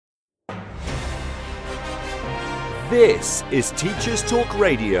This is Teachers Talk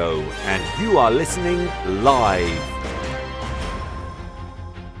Radio, and you are listening live.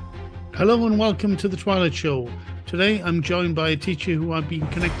 Hello and welcome to the Twilight Show. Today I'm joined by a teacher who I've been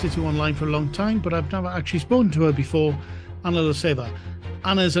connected to online for a long time, but I've never actually spoken to her before, Anna Loseva.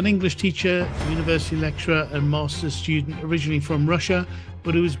 Anna is an English teacher, university lecturer and master's student originally from Russia,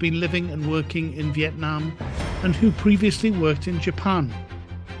 but who has been living and working in Vietnam and who previously worked in Japan.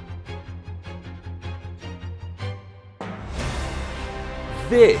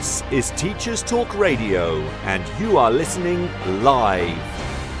 This is Teachers Talk Radio, and you are listening live.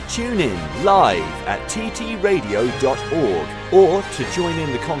 Tune in live at ttradio.org, or to join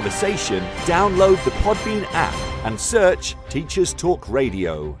in the conversation, download the Podbean app and search Teachers Talk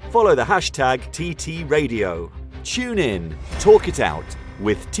Radio. Follow the hashtag TTRadio. Tune in, talk it out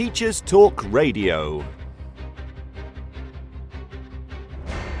with Teachers Talk Radio.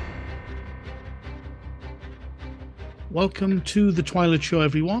 Welcome to the Twilight Show,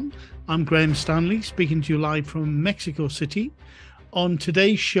 everyone. I'm Graham Stanley, speaking to you live from Mexico City. On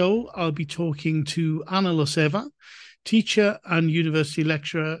today's show, I'll be talking to Anna Loseva, teacher and university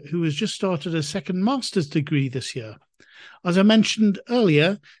lecturer who has just started a second master's degree this year. As I mentioned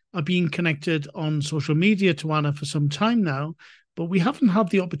earlier, I've been connected on social media to Anna for some time now, but we haven't had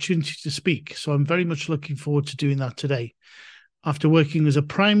the opportunity to speak, so I'm very much looking forward to doing that today. After working as a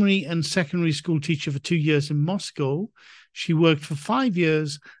primary and secondary school teacher for 2 years in Moscow, she worked for 5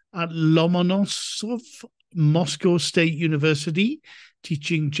 years at Lomonosov Moscow State University,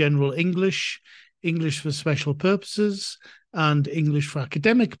 teaching general English, English for special purposes, and English for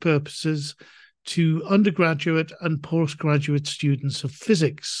academic purposes to undergraduate and postgraduate students of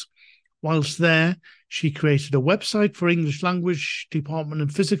physics. Whilst there, she created a website for English language department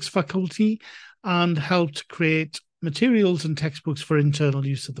and physics faculty and helped create materials and textbooks for internal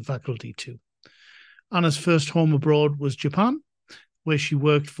use of the faculty too. Anna's first home abroad was Japan, where she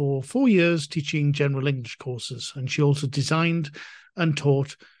worked for 4 years teaching general English courses, and she also designed and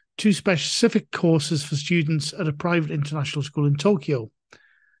taught 2 specific courses for students at a private international school in Tokyo,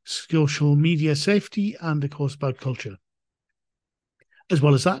 social media safety and a course about culture. As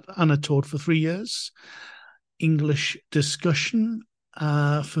well as that, Anna taught for 3 years English discussion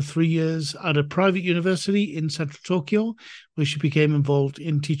for 3 years at a private university in central Tokyo, where she became involved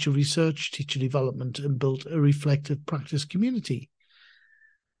in teacher research, teacher development, and built a reflective practice community.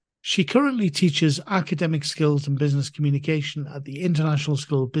 She currently teaches academic skills and business communication at the International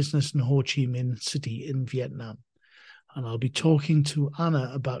School of Business in Ho Chi Minh City in Vietnam. And I'll be talking to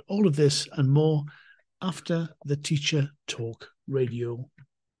Anna about all of this and more after the Teacher Talk Radio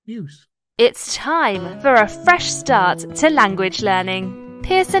news. It's time for a fresh start to language learning.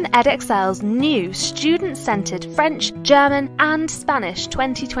 Pearson EdXL's new student-centred French, German and Spanish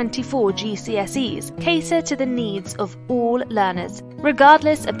 2024 GCSEs cater to the needs of all learners,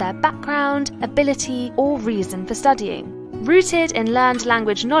 regardless of their background, ability or reason for studying. Rooted in learned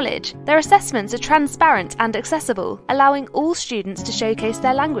language knowledge, their assessments are transparent and accessible, allowing all students to showcase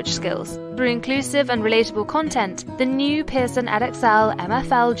their language skills. Through inclusive and relatable content, the new Pearson EdXL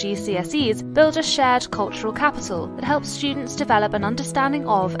MFL GCSEs build a shared cultural capital that helps students develop an understanding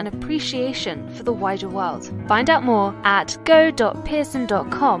of and appreciation for the wider world. Find out more at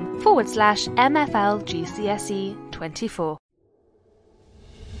go.pearson.com/MFL GCSE 24.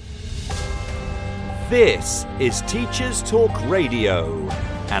 This is Teachers Talk Radio,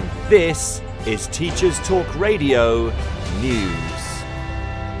 and this is Teachers Talk Radio News.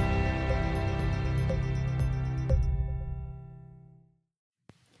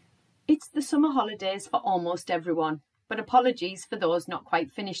 It's the summer holidays for almost everyone, but apologies for those not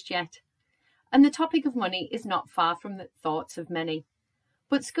quite finished yet. And the topic of money is not far from the thoughts of many.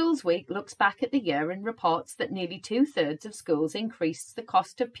 But Schools Week looks back at the year and reports that nearly 2/3 of schools increased the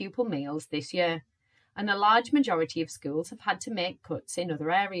cost of pupil meals this year, and a large majority of schools have had to make cuts in other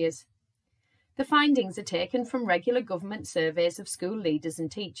areas. The findings are taken from regular government surveys of school leaders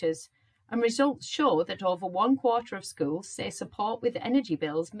and teachers, and results show that over 1/4 of schools say support with energy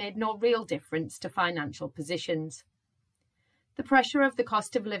bills made no real difference to financial positions. The pressure of the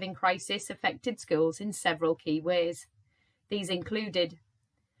cost of living crisis affected schools in several key ways. These included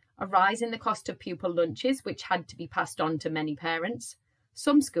a rise in the cost of pupil lunches, which had to be passed on to many parents.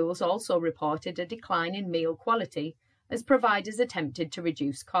 Some schools also reported a decline in meal quality as providers attempted to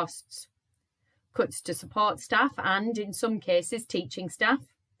reduce costs. Cuts to support staff and, in some cases, teaching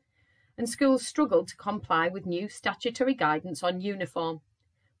staff. And schools struggled to comply with new statutory guidance on uniform,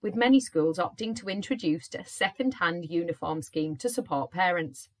 with many schools opting to introduce a second-hand uniform scheme to support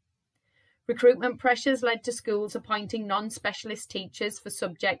parents. Recruitment pressures led to schools appointing non-specialist teachers for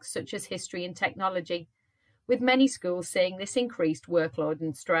subjects such as history and technology, with many schools seeing this increased workload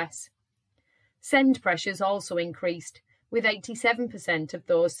and stress. Send pressures also increased, with 87% of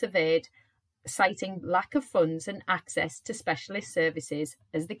those surveyed citing lack of funds and access to specialist services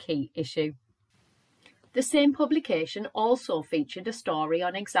as the key issue. The same publication also featured a story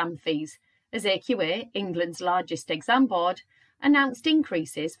on exam fees, as AQA, England's largest exam board, announced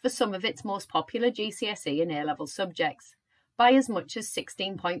increases for some of its most popular GCSE and A-level subjects, by as much as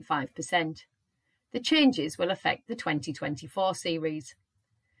 16.5%. The changes will affect the 2024 series.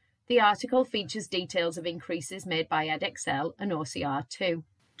 The article features details of increases made by Edexcel and OCR too.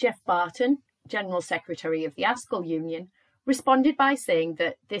 Jeff Barton, General Secretary of the ASCL Union, responded by saying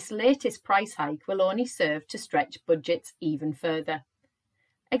that this latest price hike will only serve to stretch budgets even further.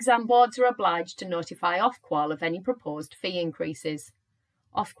 Exam boards are obliged to notify Ofqual of any proposed fee increases.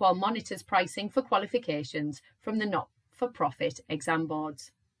 Ofqual monitors pricing for qualifications from the not-for-profit exam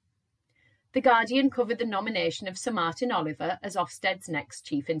boards. The Guardian covered the nomination of Sir Martin Oliver as Ofsted's next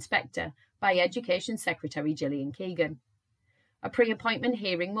Chief Inspector by Education Secretary Gillian Keegan. A pre-appointment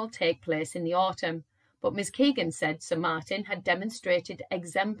hearing will take place in the autumn, but Ms Keegan said Sir Martin had demonstrated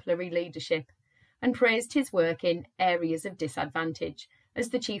exemplary leadership and praised his work in areas of disadvantage as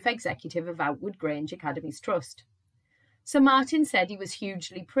the Chief Executive of Outwood Grange Academies Trust. Sir Martin said he was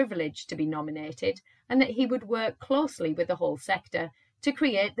hugely privileged to be nominated and that he would work closely with the whole sector to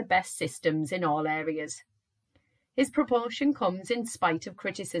create the best systems in all areas. His promotion comes in spite of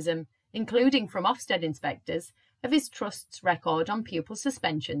criticism, including from Ofsted inspectors, of his trust's record on pupil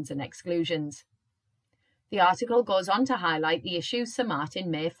suspensions and exclusions. The article goes on to highlight the issues Sir Martin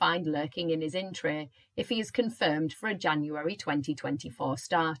may find lurking in his in-tray if he is confirmed for a January 2024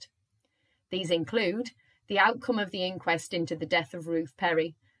 start. These include the outcome of the inquest into the death of Ruth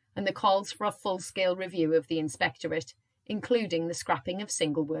Perry and the calls for a full-scale review of the inspectorate, including the scrapping of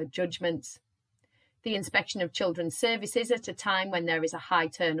single-word judgments. The inspection of children's services at a time when there is a high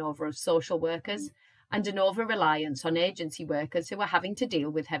turnover of social workers and an over-reliance on agency workers who are having to deal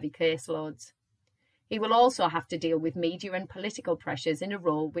with heavy caseloads. He will also have to deal with media and political pressures in a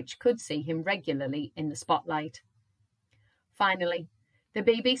role which could see him regularly in the spotlight. Finally, the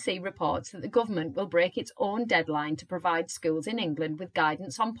BBC reports that the government will break its own deadline to provide schools in England with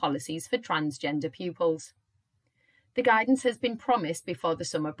guidance on policies for transgender pupils. The guidance has been promised before the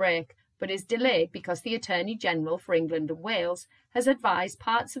summer break, but is delayed because the Attorney-General for England and Wales has advised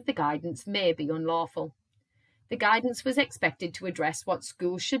parts of the guidance may be unlawful. The guidance was expected to address what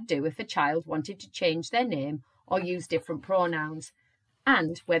schools should do if a child wanted to change their name or use different pronouns,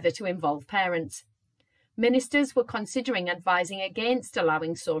 and whether to involve parents. Ministers were considering advising against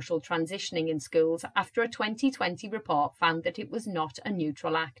allowing social transitioning in schools after a 2020 report found that it was not a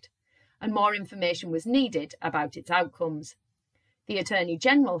neutral act, and more information was needed about its outcomes. The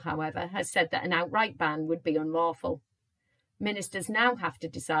Attorney-General, however, has said that an outright ban would be unlawful. Ministers now have to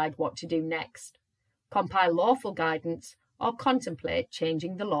decide what to do next: compile lawful guidance or contemplate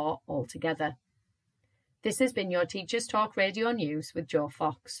changing the law altogether. This has been your Teachers Talk Radio News with Joe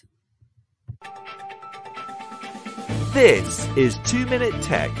Fox. This is 2 Minute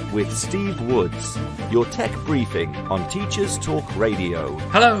Tech with Steve Woods, your tech briefing on Teachers Talk Radio.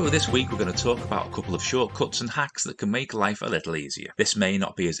 Hello, this week we're going to talk about a couple of shortcuts and hacks that can make life a little easier. This may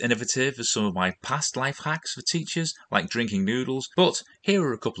not be as innovative as some of my past life hacks for teachers, like drinking noodles, but here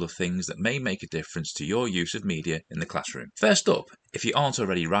are a couple of things that may make a difference to your use of media in the classroom. First up, if you aren't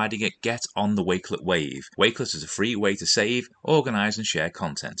already riding it, get on the Wakelet wave. Wakelet is a free way to save, organise and share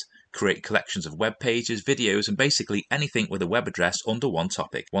content. Create collections of web pages, videos and basically anything with a web address under one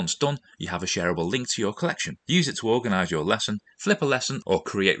topic. Once done, you have a shareable link to your collection. Use it to organise your lesson, flip a lesson or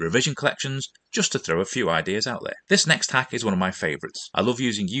create revision collections, just to throw a few ideas out there. This next hack is one of my favourites. I love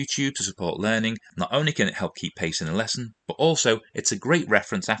using YouTube to support learning. Not only can it help keep pace in a lesson, but also it's a great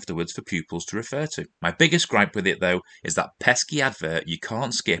reference afterwards for pupils to refer to. My biggest gripe with it though is that pesky advert you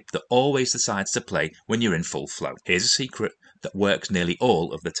can't skip that always decides to play when you're in full flow. Here's a secret that works nearly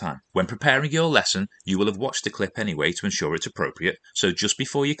all of the time. When preparing your lesson, you will have watched the clip anyway to ensure it's appropriate, so just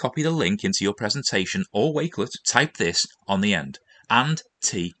before you copy the link into your presentation or Wakelet, type this on the end: and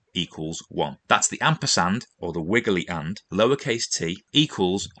t equals 1. That's the ampersand, or the wiggly and, lowercase t,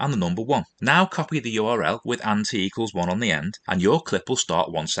 equals, and the number 1. Now copy the URL with and t equals 1 on the end, and your clip will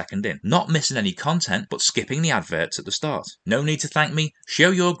start 1 second in. Not missing any content, but skipping the adverts at the start. No need to thank me. Show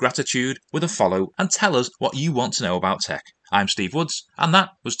your gratitude with a follow and tell us what you want to know about tech. I'm Steve Woods, and that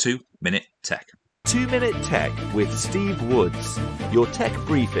was 2 Minute Tech. 2 Minute Tech with Steve Woods, your tech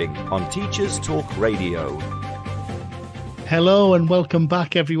briefing on Teachers Talk Radio. Hello and welcome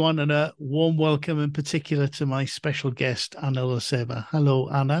back, everyone, and a warm welcome in particular to my special guest, Anna Loseva. Hello,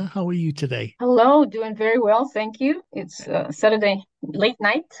 Anna. How are you today? Hello, doing very well, thank you. It's Saturday late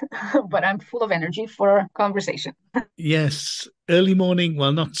night, but I'm full of energy for our conversation. Yes, early morning.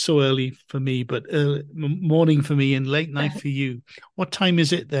 Well, not so early for me, but early morning for me and late night for you. What time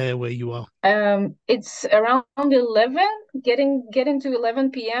is it there where you are? It's around 11, getting to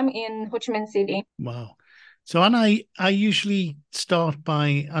 11 p.m. in Ho Chi Minh City. Wow. So, Anna, I usually start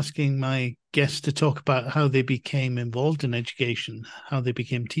by asking my guests to talk about how they became involved in education, how they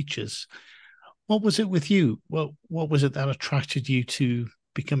became teachers. What was it with you? Well, what was it that attracted you to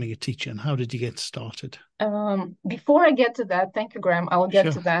becoming a teacher, and how did you get started? Before I get to that, thank you, Graham. I'll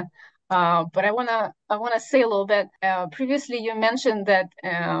get to that. But I wanna say a little bit. Previously, you mentioned that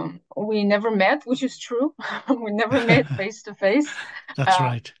we never met, which is true. We never met face to face. That's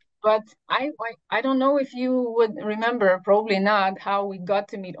right. But I don't know if you would remember, probably not, how we got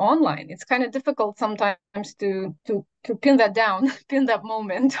to meet online. It's kind of difficult sometimes to pin that down, pin that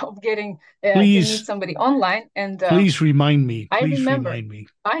moment of getting to meet somebody online. And please remind me. I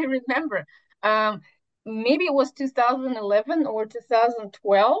remember. Maybe it was 2011 or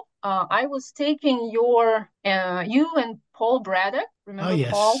 2012. I was taking you and Paul Braddock. Remember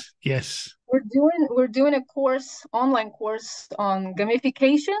Paul? Yes. We're doing a online course on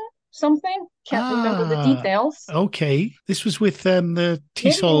gamification, something. Can't remember the details. Okay. This was with the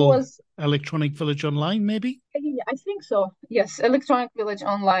TESOL Electronic Village Online, maybe? Yeah, I think so. Yes, Electronic Village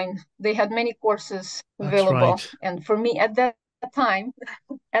Online. They had many courses available. Right. And for me at that time,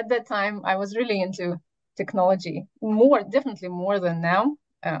 I was really into technology, definitely more than now.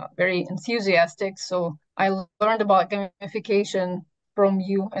 Very enthusiastic. So I learned about gamification from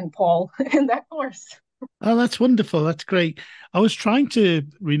you and Paul in that course. Oh, that's wonderful. That's great. I was trying to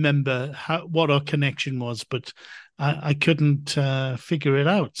remember what our connection was, but I couldn't figure it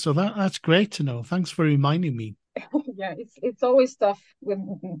out. So that's great to know. Thanks for reminding me. Yeah, it's always tough with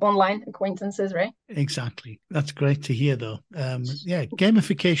online acquaintances, right? Exactly. That's great to hear, though. Yeah,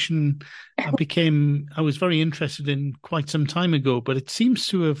 gamification I was very interested in quite some time ago, but it seems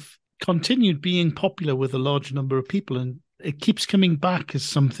to have continued being popular with a large number of people, and it keeps coming back as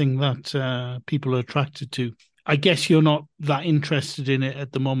something that people are attracted to. I guess you're not that interested in it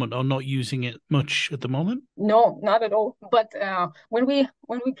at the moment, or not using it much at the moment? No, not at all. But when we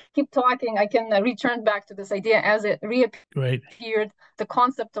keep talking, I can return back to this idea as it reappeared. Great. The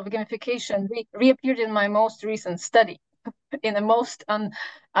concept of gamification reappeared in my most recent study in a most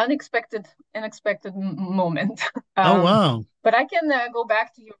unexpected moment. Oh, wow. But I can go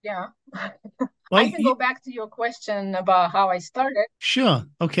back to you. Yeah. I can go back to your question about how I started. Sure.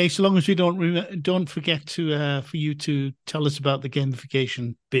 Okay. So long as we don't forget to for you to tell us about the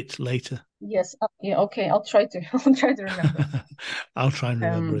gamification bit later. Yes. Yeah. Okay. I'll try to remember. I'll try and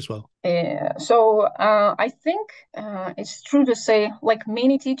remember as well. So I think it's true to say, like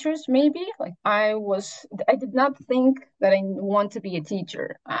many teachers, maybe like I did not think that I want to be a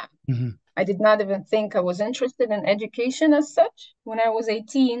teacher. I did not even think I was interested in education as such when I was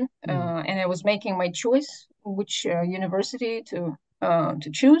 18, and I was making my choice which university to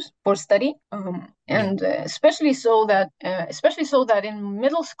choose for study, and especially so that in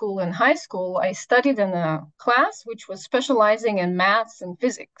middle school and high school I studied in a class which was specializing in maths and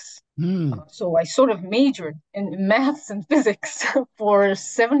physics. So I sort of majored in maths and physics for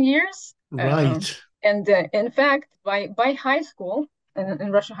 7 years. Right. And in fact, by high school,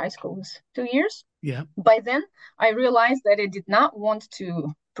 in Russia, high school was 2 years. Yeah. By then, I realized that I did not want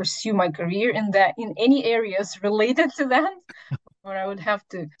to pursue my career in any areas related to that, or I would have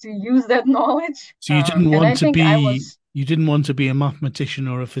to use that knowledge. So you didn't you didn't want to be a mathematician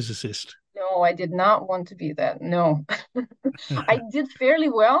or a physicist? No, I did not want to be that. No. I did fairly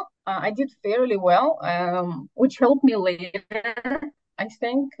well. Which helped me later, I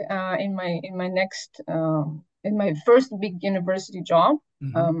think, in my next in my first big university job,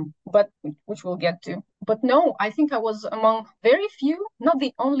 but which we'll get to. But no, I think I was among very few, not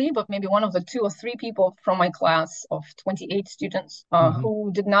the only, but maybe one of the 2 or 3 people from my class of 28 students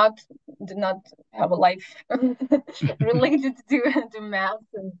who did not have a life related to math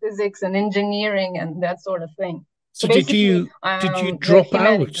and physics and engineering and that sort of thing. So did you drop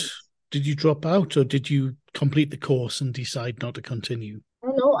out? Did you drop out, or did you complete the course and decide not to continue?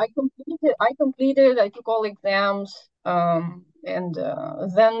 No, I completed. I took all exams, and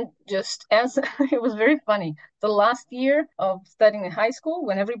then just as it was very funny. The last year of studying in high school,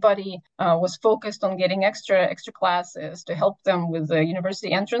 when everybody was focused on getting extra classes to help them with the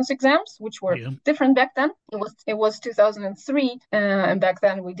university entrance exams, which were different back then. It was 2003, and back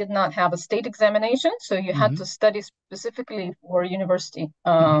then we did not have a state examination, so you had to study specifically for university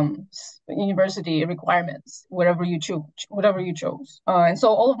requirements, whatever you chose. And so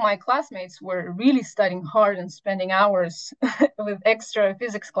all of my classmates were really studying hard and spending hours with extra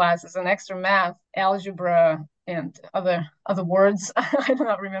physics classes and extra math, algebra, and other words I do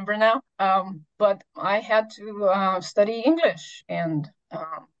not remember now. But I had to study English, and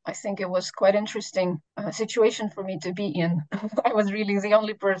I think it was quite interesting situation for me to be in. I was really the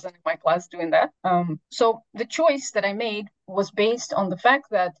only person in my class doing that. So the choice that I made was based on the fact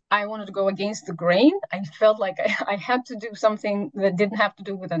that I wanted to go against the grain. I felt like I had to do something that didn't have to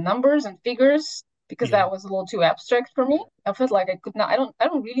do with the numbers and figures, because that was a little too abstract for me. I felt like I could not, I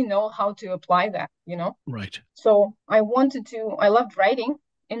don't really know how to apply that, Right. So I loved writing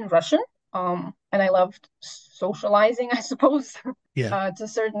in Russian, and I loved socializing, I suppose, to a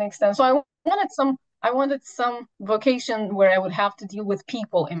certain extent. So I wanted some vocation where I would have to deal with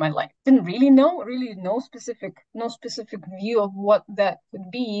people in my life. Didn't really know no specific view of what that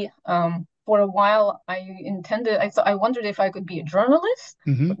could be. For a while, I wondered if I could be a journalist,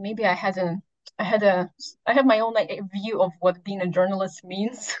 but maybe I have my own view of what being a journalist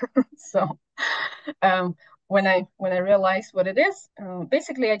means. So when I realized what it is,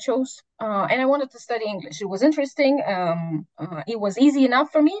 basically I chose, and I wanted to study English. It was interesting. It was easy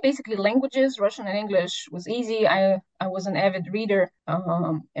enough for me. Basically, languages, Russian and English, was easy. I was an avid reader,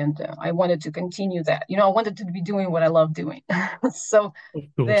 and I wanted to continue that. I wanted to be doing what I love doing. So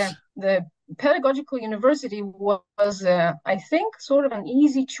the pedagogical university was, I think, sort of an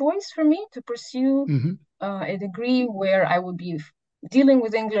easy choice for me to pursue a degree where I would be dealing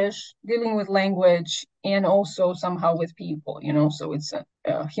with English, dealing with language, and also somehow with people. So it's a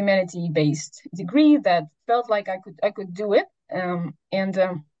humanity-based degree that felt like I could do it.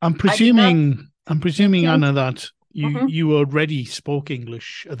 I'm presuming, Anna, that you already spoke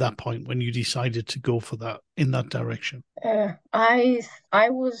English at that point when you decided to go for that in that direction. I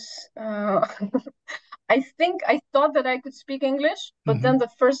was. I think I thought that I could speak English, but then the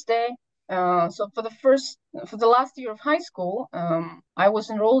first day. So for the last year of high school, I was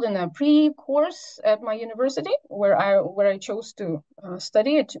enrolled in a pre-course at my university where I chose to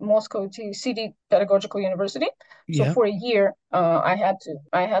study at Moscow City Pedagogical University. So for a year, I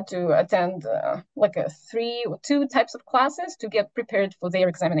had to attend like two types of classes to get prepared for their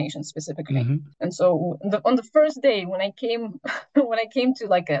examinations specifically. And so on the first day when I came to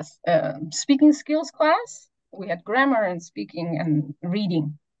like a speaking skills class, we had grammar and speaking and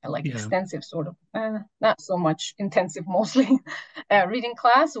reading. Extensive sort of, not so much intensive, mostly reading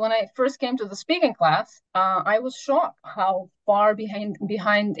class. When I first came to the speaking class, I was shocked how far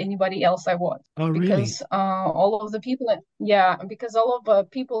behind anybody else I was. Oh, because really? All of the people, because all of the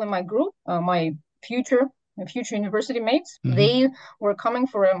people in my group, my future university mates, they were coming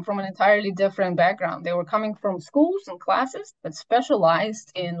from an entirely different background. They were coming from schools and classes that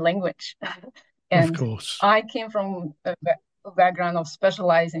specialized in language. And of course, I came from a background of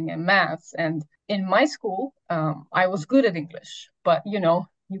specializing in maths, and in my school I was good at English, but you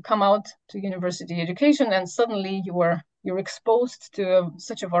come out to university education and suddenly you're exposed to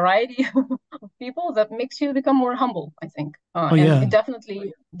such a variety of people that makes you become more humble, I think. It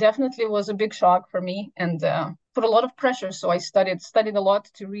definitely was a big shock for me, and put a lot of pressure. So I studied a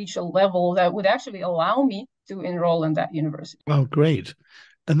lot to reach a level that would actually allow me to enroll in that university. Oh, great.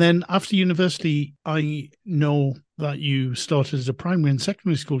 And then after university, I know that you started as a primary and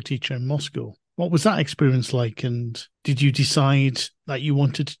secondary school teacher in Moscow. What was that experience like? And did you decide that you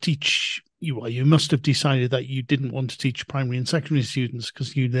wanted to teach? You must have decided that you didn't want to teach primary and secondary students,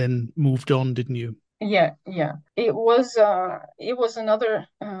 because you then moved on, didn't you? Yeah. It was another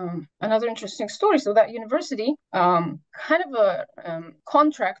interesting story. So that university, kind of a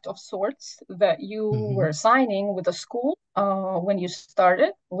contract of sorts that you were signing with the school when you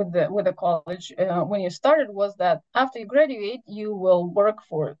started with the college. When you started, was that after you graduate, you will work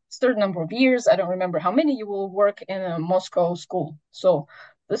for a certain number of years. I don't remember how many. You will work in a Moscow school. So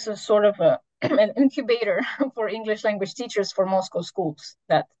this is sort of an incubator for English language teachers for Moscow schools,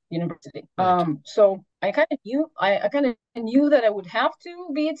 that university. Right. So I kind of knew that I would have to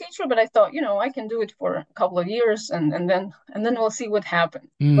be a teacher, but I thought, I can do it for a couple of years and then we'll see what happens.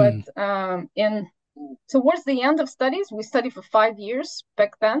 But towards the end of studies, we studied for 5 years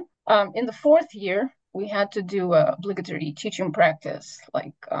back then. In the 4th year, we had to do obligatory teaching practice,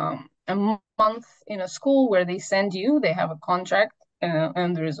 like a month in a school where they have a contract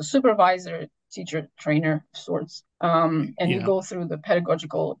and there is a supervisor, teacher, trainer of sorts, and you go through the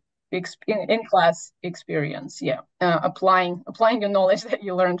pedagogical in-class experience, applying your knowledge that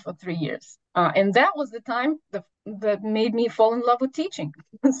you learned for 3 years. And that was the time that made me fall in love with teaching.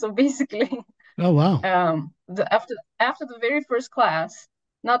 So basically, oh wow, after the very first class,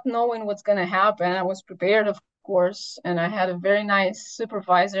 not knowing what's going to happen, I was prepared, of course, and I had a very nice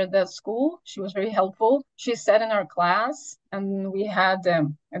supervisor at that school. She was very helpful. She sat in our class, and we had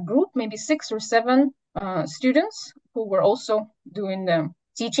a group, maybe 6 or 7 students who were also doing the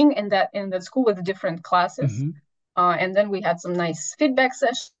teaching in that school with different classes. Mm-hmm. And then we had some nice feedback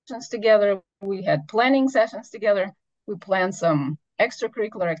sessions together. We had planning sessions together. We planned some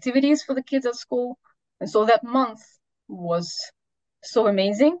extracurricular activities for the kids at school. And so that month was so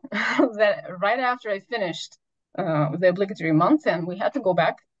amazing that right after I finished the obligatory month, and we had to go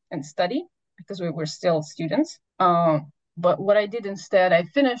back and study because we were still students. But what I did instead, I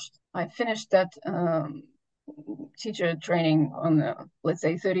finished that teacher training on let's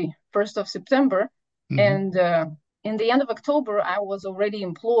say 31st of September, mm-hmm. and in the end of October, I was already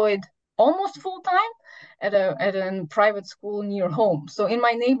employed almost full time at a private school near home. So in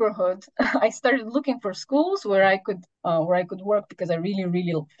my neighborhood, I started looking for schools where I could work, because I really,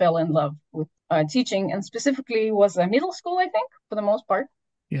 really fell in love with teaching, and specifically was a middle school, I think, for the most part.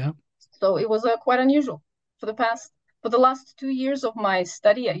 Yeah. So it was quite unusual. For the last 2 years of my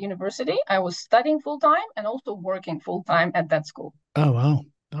study at university, I was studying full time and also working full time at that school. Oh wow,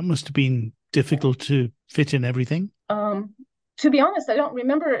 that must have been difficult to fit in everything. To be honest, I don't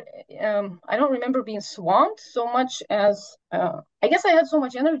remember being swamped so much as I guess I had so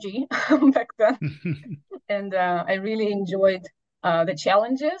much energy back then, and I really enjoyed the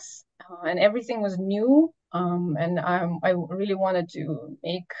challenges, and everything was new, and I really wanted to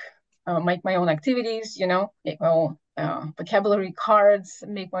make my own activities, make my own vocabulary cards,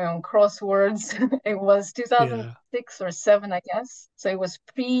 make my own crosswords. It was 2006 or 7, I guess. So it was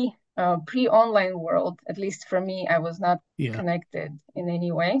pre-online world. At least for me, I was not connected in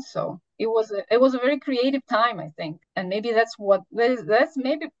any way. So it was a very creative time, I think. And maybe that's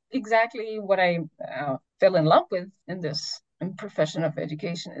maybe exactly what I fell in love with in this profession of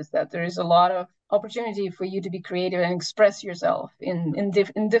education, is that there is a lot of opportunity for you to be creative and express yourself in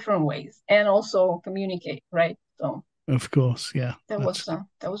different ways, and also communicate, right? So of course, yeah, that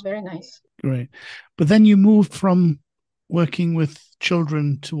was very nice. Great. But then you moved from working with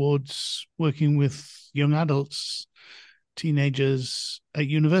children towards working with young adults, teenagers at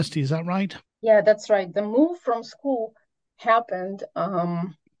university. Is that right? Yeah, that's right. The move from school happened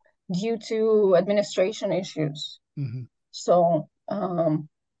due to administration issues. Mm-hmm. So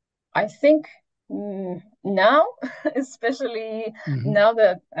I think now, especially mm-hmm. now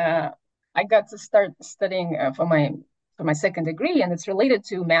that I got to start studying for my second degree, and it's related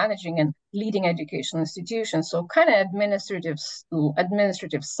to managing and leading educational institutions, so kind of administrative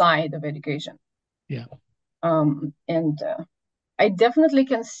side of education. Yeah. And I definitely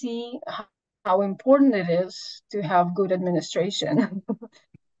can see how important it is to have good administration,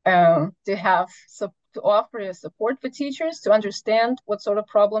 to offer a support for teachers, to understand what sort of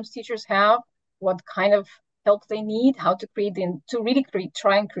problems teachers have, what kind of help they need, how to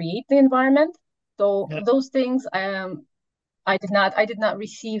try and create the environment. So those things, I did not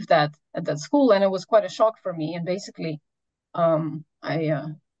receive that at that school, and it was quite a shock for me. And basically,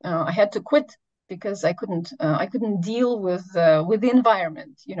 I had to quit because I couldn't deal with the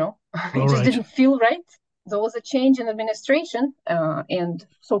environment. It just didn't feel right. There was a change in administration, and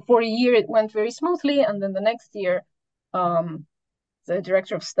so for a year it went very smoothly, and then the next year, the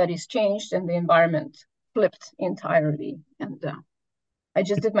director of studies changed, and the environment flipped entirely. And I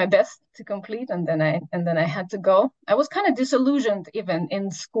just did my best to complete, and then I had to go. I was kind of disillusioned even in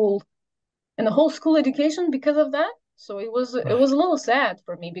school, in the whole school education, because of that. So it was a little sad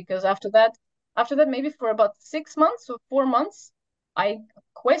for me, because after that, maybe for about 6 months or 4 months, I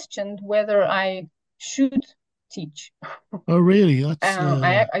questioned whether I should teach. Oh, really? That's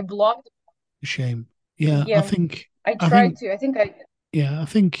I blogged. Shame. Yeah, I think I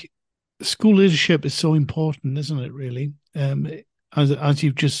think school leadership is so important, isn't it? Really, as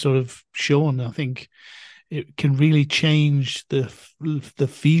you've just sort of shown, I think it can really change the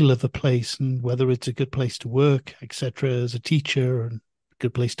feel of a place, and whether it's a good place to work, etc., as a teacher, and a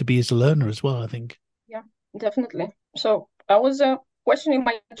good place to be as a learner as well, I think. Yeah, definitely. So I was questioning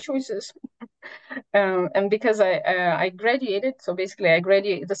my choices, and because I graduated, so basically I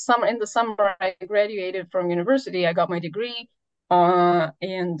graduated in the summer I graduated from university. I got my degree, and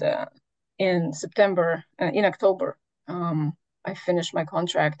in October, I finished my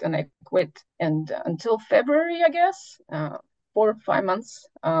contract and I quit. And until February, I guess, 4 or 5 months.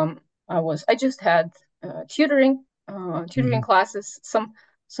 I just had tutoring classes, some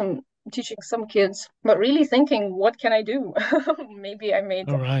teaching some kids, but really thinking, what can I do? Maybe I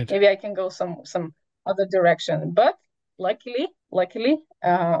can go some other direction. But luckily,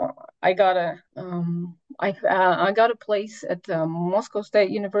 I got a place at Moscow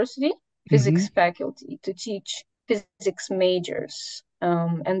State University physics faculty to teach physics majors,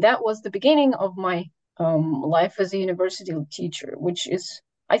 and that was the beginning of my life as a university teacher, which is,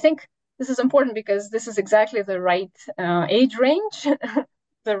 I think, this is important because this is exactly the right age range,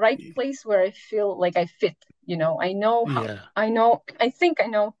 the right place where I feel like I fit. I think I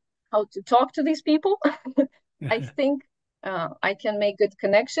know how to talk to these people. I think I can make good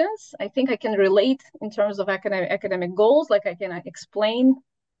connections. I think I can relate in terms of academic goals, like I can explain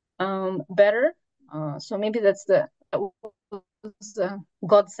better. So maybe that's the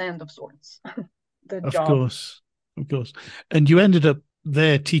godsend of sorts. The of job. Of course. And you ended up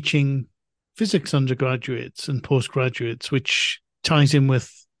there teaching physics undergraduates and postgraduates, which ties in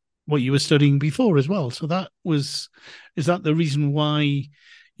with what you were studying before as well. So is that the reason why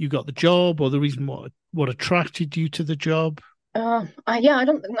you got the job, or the reason what attracted you to the job? I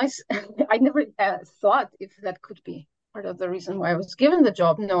never thought if that could be part of the reason why I was given the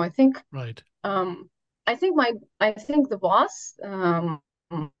job. No, I think right. I think the boss,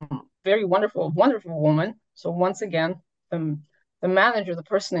 very wonderful woman. So once again, the manager, the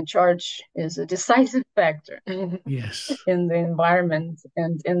person in charge, is a decisive factor. Yes. In the environment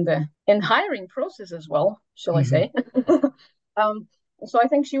and in hiring process as well, shall I say. So I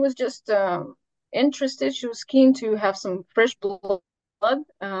think she was just interested. She was keen to have some fresh blood,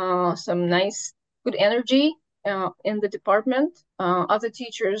 some nice, good energy in the department. Other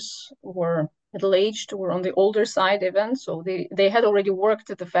teachers were middle-aged, were on the older side even, so they had already worked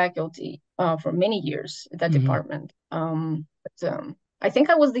at the faculty for many years at that department. I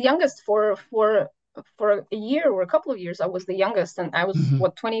think I was the youngest for a year or a couple of years. I was the youngest, and I was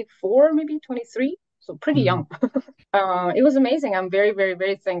 24, maybe 23, so pretty young. It was amazing. I'm very, very,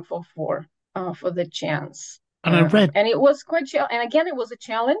 very thankful for the chance. And I read, and it was quite and again, it was a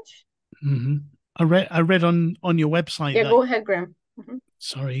challenge. I read on your website. Yeah, go ahead, Graham.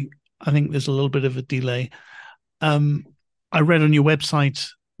 Sorry, I think there's a little bit of a delay. I read on your website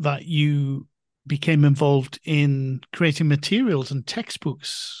that you became involved in creating materials and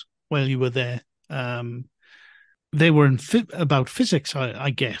textbooks while you were there. They were about physics, I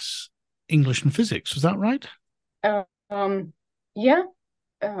guess, English and physics. Was that right? Yeah,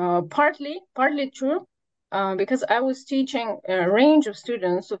 partly true, because I was teaching a range of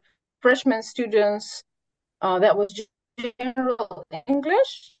students, so freshman students, that was general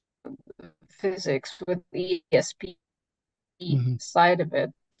English, physics with the ESP side of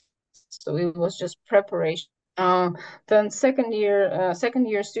it. So it was just preparation. Then second year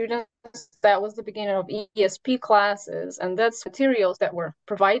students, that was the beginning of ESP classes, and that's materials that were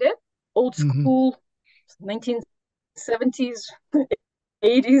provided, old school, 1970s,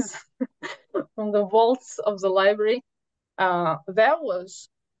 80s, from the vaults of the library. That was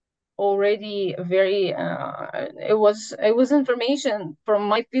already very. It was information from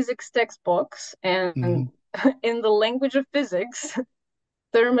my physics textbooks and in the language of physics.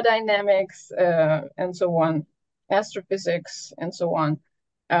 Thermodynamics and so on, astrophysics and so on,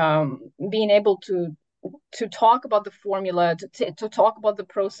 being able to talk about the formula, to talk about the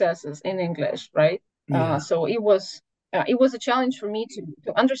processes in English, right? So it was a challenge for me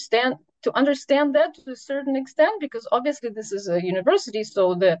to understand that to a certain extent, because obviously this is a university,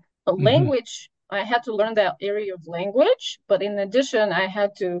 so the language, I had to learn that area of language, but in addition, I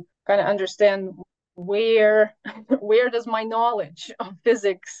had to kind of understand where does my knowledge of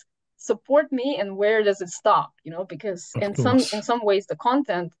physics support me and where does it stop, because in some ways the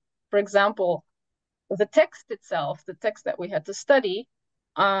content, for example, the text itself, the text that we had to study,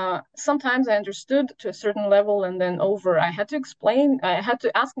 sometimes I understood to a certain level, and then I had to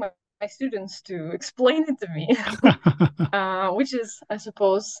ask my students to explain it to me, which is, I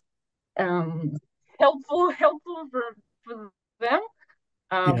suppose, helpful for them,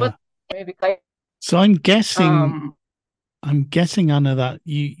 but maybe like. So I'm guessing, Anna, that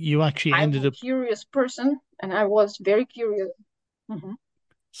you actually ended up. I'm a curious person, and I was very curious.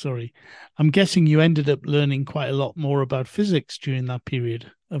 Sorry, I'm guessing you ended up learning quite a lot more about physics during that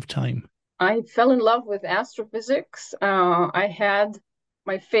period of time. I fell in love with astrophysics. I had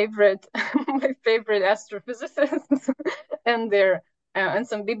my favorite astrophysicists and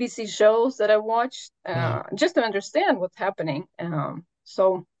some BBC shows that I watched just to understand what's happening.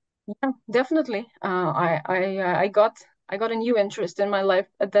 So. Yeah, definitely. I got a new interest in my life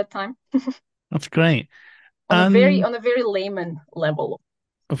at that time. That's great. on a very layman level.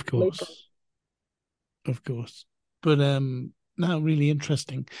 Of course. But now really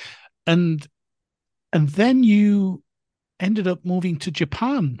interesting. And then you ended up moving to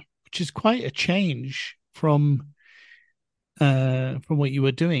Japan, which is quite a change from what you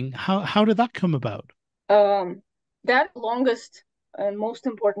were doing. How did that come about? That longest and most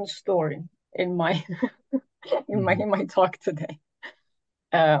important story in my in my talk today.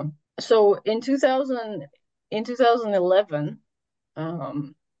 So in 2011,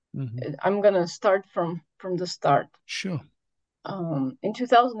 I'm gonna start from the start. Sure. In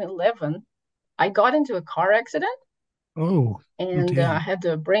 2011, I got into a car accident. Oh. And I had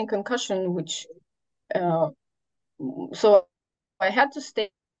a brain concussion, which so I had to stay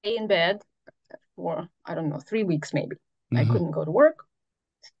in bed for, I don't know, 3 weeks maybe. I couldn't go to work,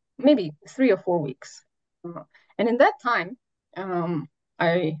 maybe 3 or 4 weeks. And in that time,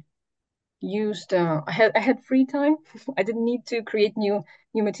 I used I had free time. I didn't need to create new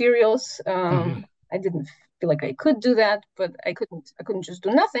materials. I didn't feel like I could do that, but I couldn't just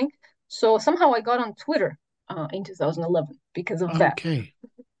do nothing. So somehow I got on Twitter in 2011 because of that. Okay.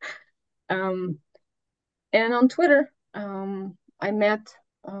 And on Twitter, I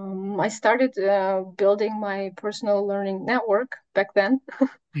started building my personal learning network back then.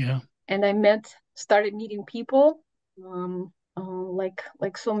 Yeah. And started meeting people,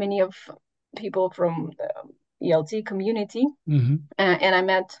 like so many of people from the ELT community. And I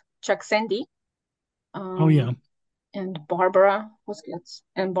met Chuck Sandy. Oh yeah. And Barbara Hoskins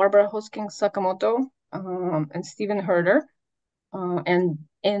Sakamoto, and Stephen Herder. And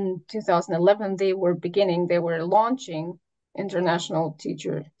in 2011, they were launching International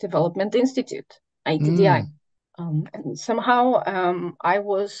Teacher Development Institute, ITDI. And somehow I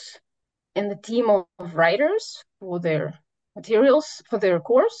was in the team of writers for their materials, for their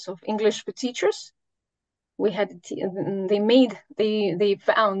course of English for teachers. We had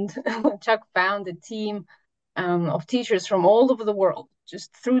Chuck found a team of teachers from all over the world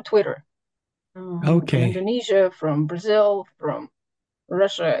just through Twitter. From Indonesia, from Brazil, from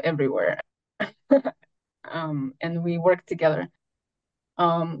Russia, everywhere. And we worked together.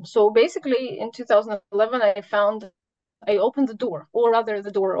 So basically in 2011, I opened the door, or rather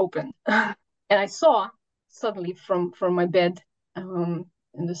the door opened. And I saw suddenly from my bed in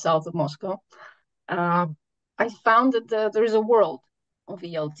the south of Moscow, I found that there is a world of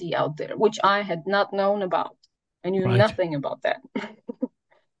ELT out there, which I had not known about. I knew nothing about that.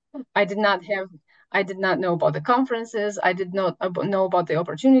 I did not know about the conferences. I did not know about the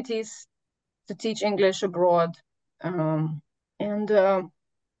opportunities to teach English abroad. And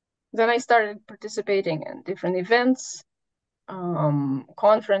then I started participating in different events,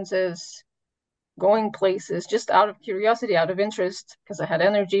 conferences, going places, just out of curiosity, out of interest, because I had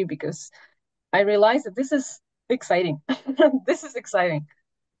energy, because I realized that this is exciting. This is exciting.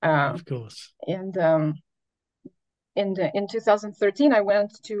 Of course. And in 2013, I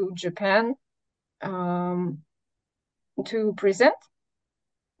went to Japan to present.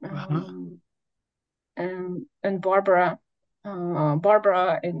 And Barbara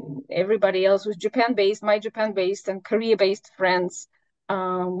and everybody else was Japan-based, my Japan-based and Korea-based friends.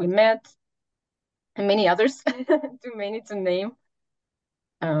 We met, and many others, too many to name.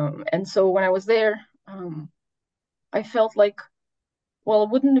 And so when I was there, I felt like, well,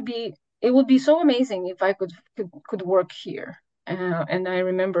 it would be so amazing if I could work here. And I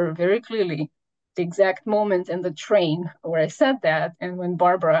remember very clearly the exact moment in the train where I said that, and when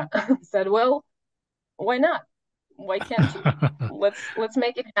Barbara said, well, why not? Why can't you? Let's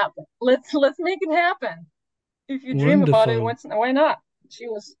make it happen. Let's make it happen. If you dream about it, why not? She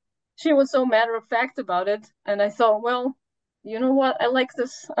was so matter of fact about it, and I thought, well, you know what? I like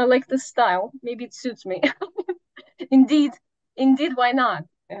this style. Maybe it suits me. Indeed, why not?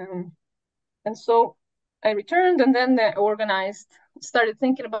 And so I returned, and then started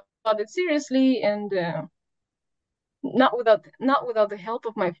thinking about it seriously, and not without the help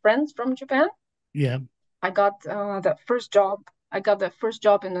of my friends from Japan. Yeah. I got that first job. I got that first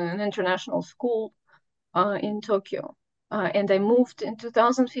job in an international school in Tokyo, and I moved in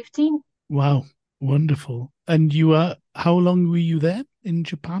 2015. Wow, wonderful! And how long were you there in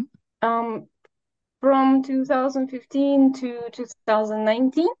Japan? From 2015 to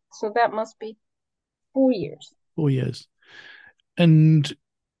 2019, so that must be 4 years. 4 years, and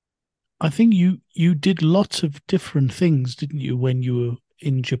I think you did lots of different things, didn't you? When you were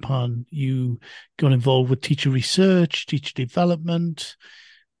in Japan, you got involved with teacher research, teacher development,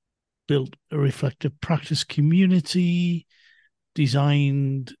 built a reflective practice community,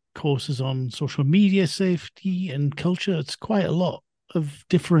 designed courses on social media safety and culture. It's quite a lot of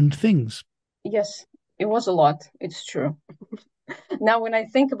different things. Yes, It was a lot. It's true. Now, when I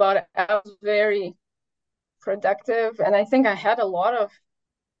think about it, I was very productive, and I think I had a lot of,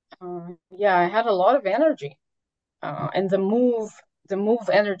 I had a lot of energy, and the move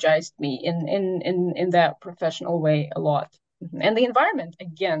energized me in that professional way a lot. And the environment,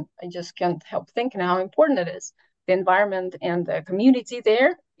 again, I just can't help thinking how important it is. The environment and the community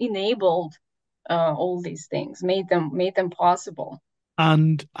there enabled all these things, made them possible.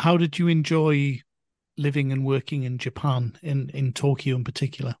 And how did you enjoy living and working in Japan, in Tokyo in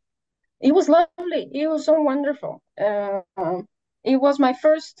particular? It was lovely. It was so wonderful. It was my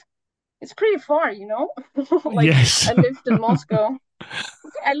first. It's pretty far, like Yes. I lived in Moscow.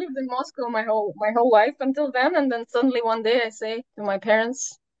 I lived in Moscow my whole life until then, and then suddenly one day I say to my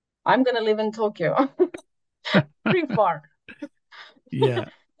parents, "I'm gonna live in Tokyo." Pretty far. Yeah,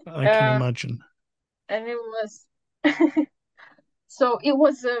 I can imagine. And it was so it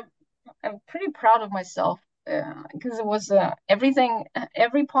was I'm pretty proud of myself because it was everything,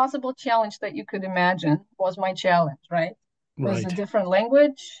 every possible challenge that you could imagine was my challenge, right? It was a Right. different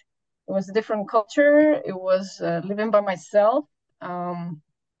language, it was a different culture, it was living by myself. Um,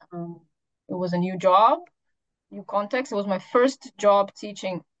 it was a new job, new context. It was my first job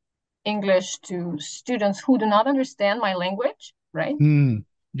teaching English to students who do not understand my language, right?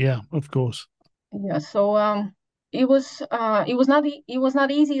 Yeah, of course. Yeah, so it was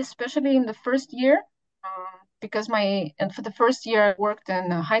not easy, especially in the first year, because and for the first year I worked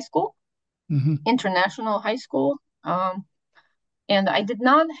in high school, international high school, and I did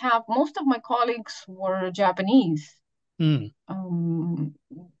not have, most of my colleagues were Japanese.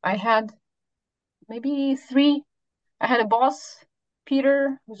 I had maybe three. I had a boss,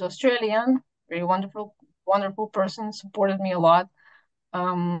 Peter, who's Australian, very wonderful person, supported me a lot,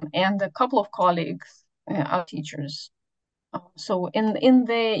 and a couple of colleagues, our teachers. So in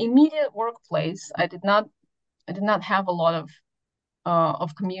the immediate workplace, I did not have a lot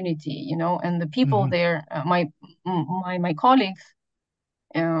of community, and the people there, my colleagues,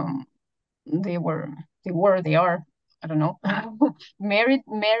 they are, I don't know, married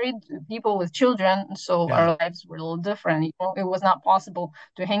people with children, so our lives were a little different. It was not possible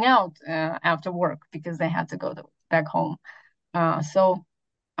to hang out after work because they had to go back home. So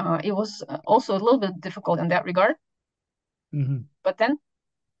it was also a little bit difficult in that regard. But then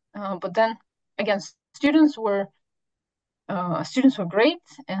again, students were great,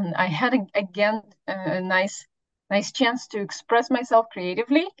 and I had again a nice chance to express myself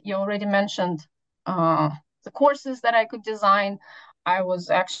creatively. You already mentioned the courses that I could design. I was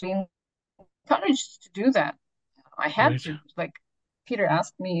actually encouraged to do that. I had to, like Peter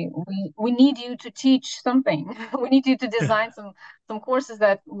asked me, we need you to teach something. We need you to design some courses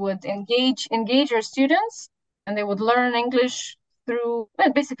that would engage your students, and they would learn English through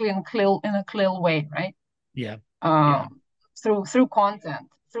basically in a clear way, right? Yeah. Through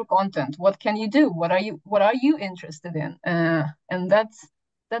content. What can you do? What are you interested in? And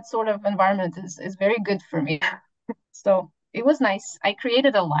that sort of environment is very good for me. So it was nice. I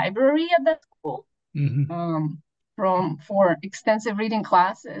created a library at that school. For extensive reading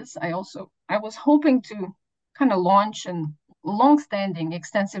classes. I was hoping to kind of launch a long-standing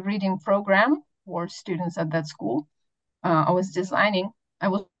extensive reading program for students at that school. I was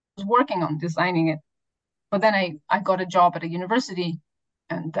working on designing it, but then I got a job at a university,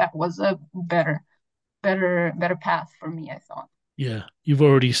 and that was a better path for me, I thought. Yeah, you've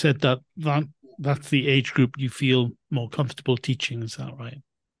already said that's the age group you feel more comfortable teaching. Is that right?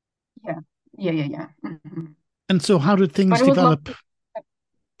 Yeah. And so how did things develop?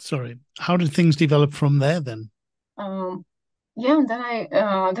 Sorry, how did things develop from there then? And then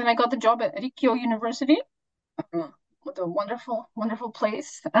I got the job at Rikkyō University, with a wonderful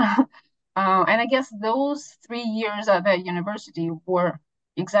place. And I guess those 3 years at that university were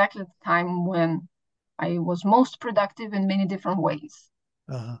exactly the time when I was most productive in many different ways.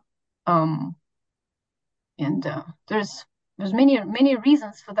 And there's many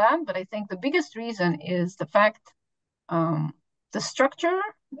reasons for that, but I think the biggest reason is the fact, the structure,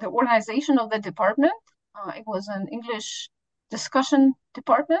 the organization of the department. It was an English discussion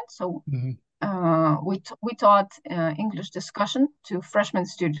department, so we taught English discussion to freshman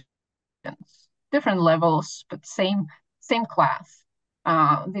students, different levels, but same class.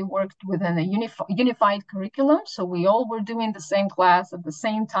 They worked within a unified curriculum, so we all were doing the same class at the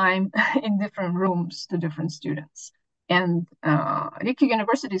same time in different rooms to different students. And Rikkyō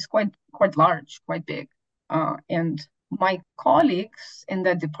University is quite large, quite big. And my colleagues in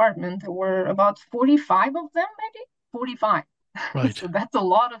that department, there were about 45 of them, maybe 45. Right. So that's a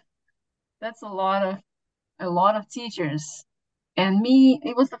lot of teachers. And me,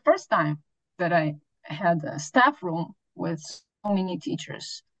 it was the first time that I had a staff room with so many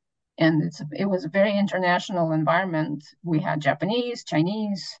teachers. And it was a very international environment. We had Japanese,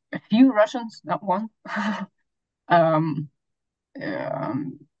 Chinese, a few Russians, not one. um,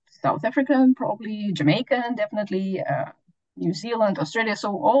 South African, probably Jamaican, definitely, New Zealand, Australia,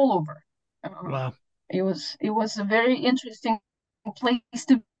 so all over. Wow. It was a very interesting place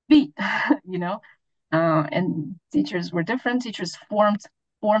to be, you know. And teachers were different. Teachers formed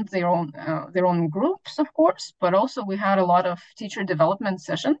their own groups, of course, but also we had a lot of teacher development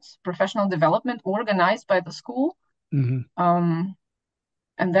sessions, professional development organized by the school, and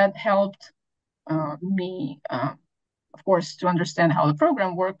that helped me, of course, to understand how the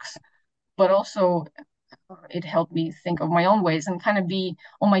program works, but also it helped me think of my own ways and kind of be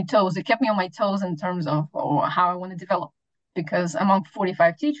on my toes. It kept me on my toes in terms of how I want to develop, because among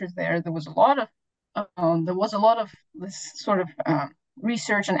 45 teachers there was a lot of this sort of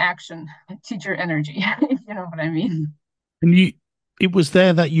research and action, teacher energy, if you know what I mean. And it was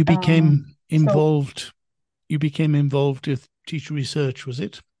there that you became involved. You became involved with teacher research, was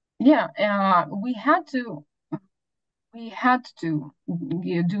it? Yeah, we had to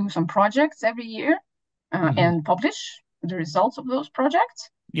do some projects every year and publish the results of those projects.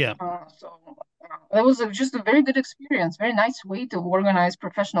 Yeah. That was just a very good experience, very nice way to organize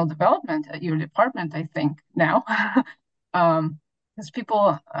professional development at your department, I think, now. Because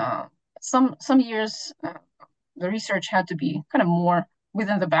people, some years, the research had to be kind of more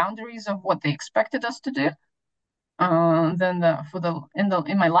within the boundaries of what they expected us to do. In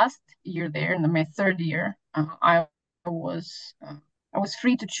my last year there, in my third year, I was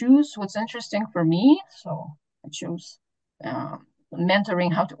free to choose what's interesting for me. So I chose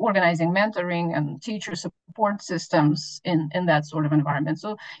mentoring, organizing mentoring and teacher support systems in that sort of environment.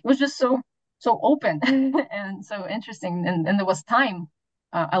 So it was just so open and so interesting, and there was time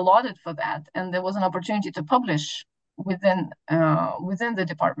allotted for that, and there was an opportunity to publish within the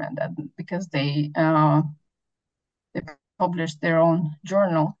department, because they published their own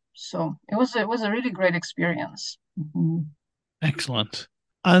journal. So it was a really great experience. Excellent.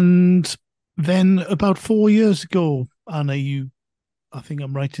 And then about 4 years ago, Anna, I think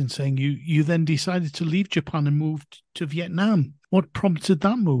I'm right in saying you then decided to leave Japan and moved to Vietnam. What prompted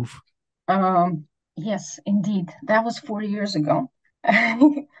that move? Yes, indeed. That was 4 years ago.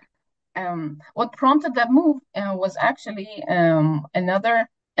 What prompted that move was actually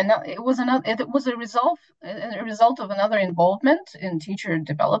it was a result of another involvement in teacher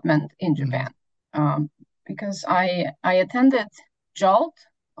development in Japan. Because I attended JALT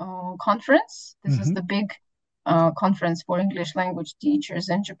conference. This is the big conference for English language teachers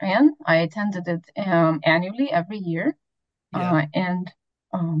in Japan. I attended it annually every year. And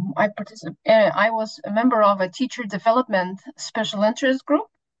I was a member of a teacher development special interest group,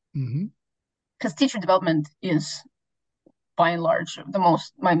 because teacher development is, by and large,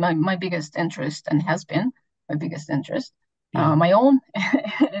 my biggest interest, and has been my biggest interest. My own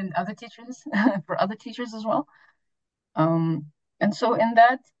and other teachers, for other teachers as well. And so in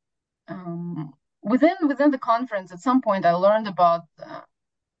that, within the conference, at some point, I learned about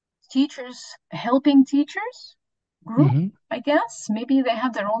teachers helping teachers group. I guess maybe they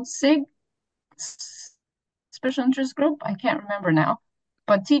have their own SIG, special interest group. I can't remember now.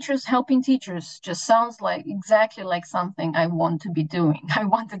 But teachers helping teachers just sounds exactly like something I want to be doing. I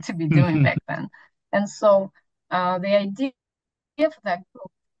wanted to be doing back then. And so the idea for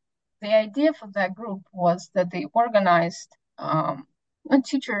that group was that they organized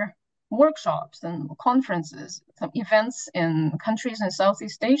teacher workshops and conferences, some events in countries in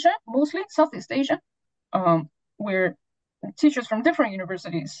Southeast Asia, mostly Southeast Asia, where teachers from different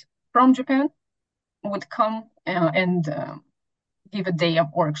universities from Japan would come and give a day of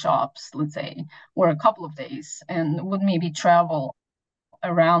workshops, let's say, or a couple of days, and would maybe travel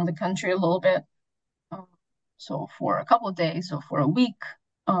around the country a little bit. So for a couple of days or for a week,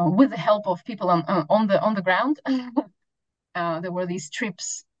 with the help of people on the ground, there were these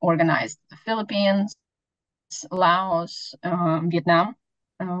trips organized: the Philippines, Laos, Vietnam,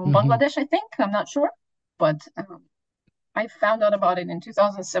 Bangladesh, I think. I'm not sure, but I found out about it in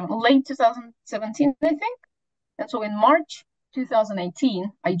 2007, late 2017, I think. And so in March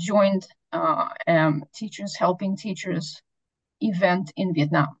 2018, I joined Teachers Helping Teachers event in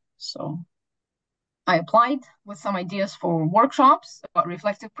Vietnam. So I applied with some ideas for workshops about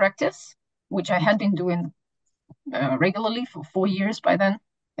reflective practice, which I had been doing regularly for 4 years by then,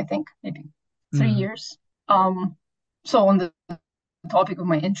 I think, maybe 3 years. So on the topic of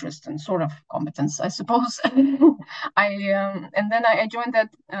my interest and sort of competence, I suppose, and then I joined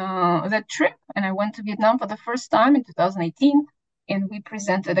that trip, and I went to Vietnam for the first time in 2018. and we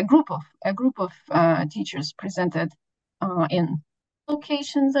presented a group of teachers presented in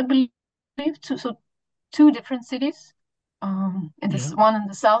locations, I believe, two different cities. One in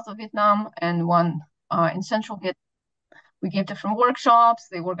the south of Vietnam and one in central Vietnam. We gave different workshops.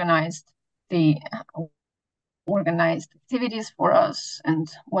 They organized activities for us and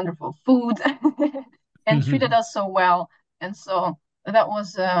wonderful food and treated us so well. And so that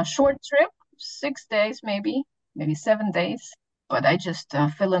was a short trip, 6 days, maybe 7 days. But I just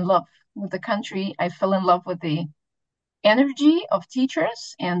fell in love with the country. I fell in love with the energy of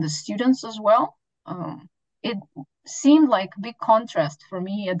teachers and the students as well. It seemed like a big contrast for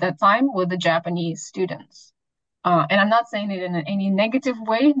me at that time with the Japanese students. And I'm not saying it in any negative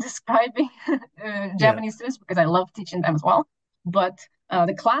way, describing Japanese students, because I love teaching them as well. But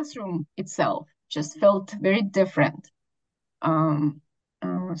the classroom itself just felt very different.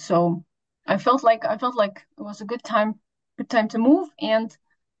 So I felt like it was a good time to move. And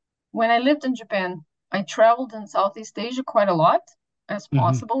when I lived in Japan, I traveled in Southeast Asia quite a lot as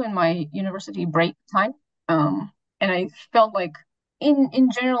possible in my university break time. And I felt like in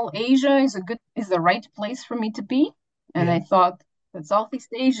general, Asia is the right place for me to be. And I thought that Southeast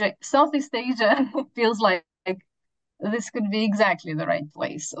Asia feels like this could be exactly the right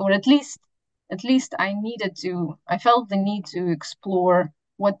place, or at least I felt the need to explore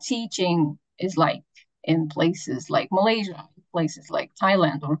what teaching is like in places like Malaysia, places like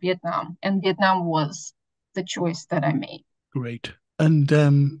Thailand or Vietnam. And Vietnam was the choice that I made. Great. And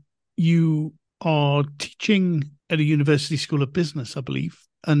you are teaching at a university school of business, I believe,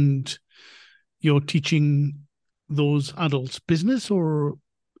 and you're teaching those adults business or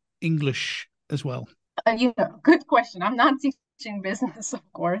English as well? Good question. I'm not teaching business, of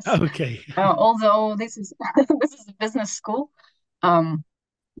course. Okay. Although this is a business school, I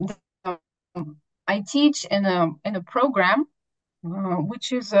teach in a program,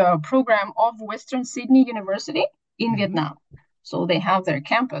 which is a program of Western Sydney University in Vietnam. So they have their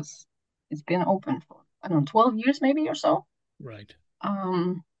campus. It's been open for, I don't know, 12 years maybe or so. Right.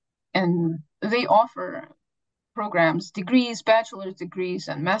 And they offer programs, degrees, bachelor's degrees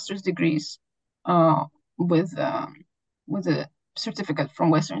and master's degrees with a certificate from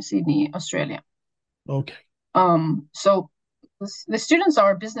Western Sydney, Australia. Okay. So the students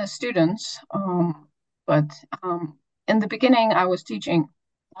are business students, but in the beginning I was teaching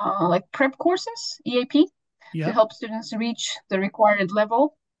like prep courses, EAP, to help students reach the required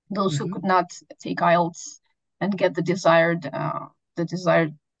level. Those who could not take IELTS and get the desired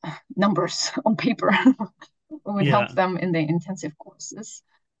numbers on paper. We would help them in the intensive courses.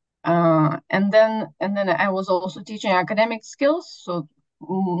 And then I was also teaching academic skills, so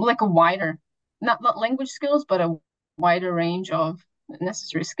like a wider, not language skills, but a wider range of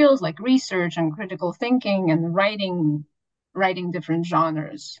necessary skills like research and critical thinking and writing different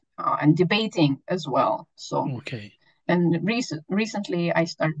genres and debating as well. So and recently I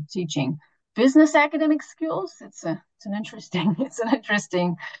started teaching business academic skills. It's an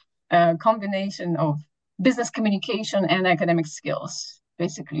interesting combination of business communication and academic skills,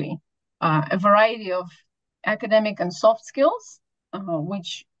 basically a variety of academic and soft skills,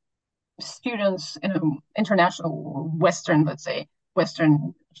 which students in an international Western, let's say,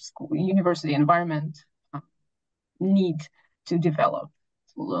 Western school, university environment need to develop.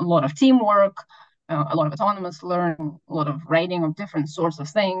 A lot of teamwork, a lot of autonomous learning, a lot of writing of different sorts of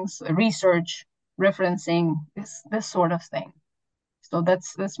things, research, referencing, this sort of thing. So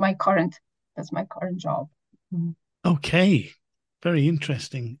that's my current job. Okay, very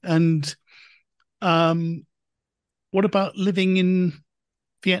interesting. And what about living in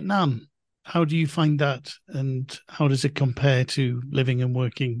Vietnam? How do you find that, and how does it compare to living and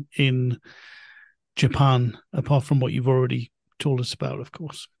working in Japan, apart from what you've already told us about, of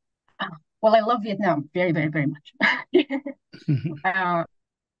course? Well, I love Vietnam very, very, very much.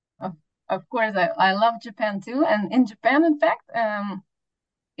 Of course, I love Japan too. And in Japan, in fact, I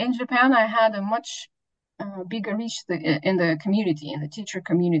had a much bigger reach in the community, in the teacher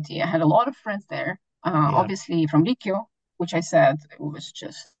community. I had a lot of friends there, obviously from Rikyo, which I said it was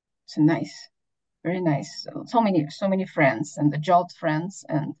just nice, very nice. So many friends, and the adult friends,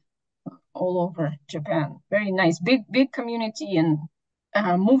 and all over Japan. Very nice, big community, and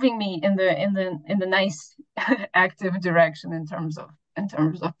moving me in the nice, active direction in terms of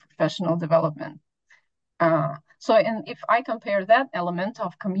professional development. So, and if I compare that element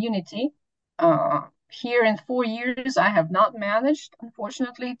of community, here in 4 years, I have not managed,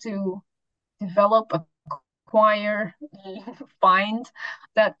 unfortunately, to develop, acquire, find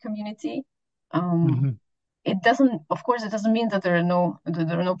that community. it doesn't mean that there are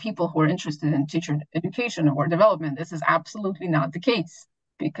no people who are interested in teacher education or development. This is absolutely not the case,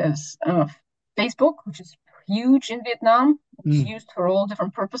 because Facebook, which is huge in Vietnam, is used for all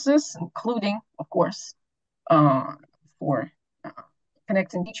different purposes, including, of course, for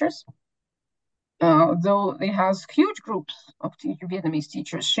connecting teachers. Though it has huge groups of Vietnamese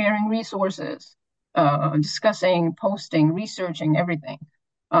teachers sharing resources, discussing, posting, researching, everything.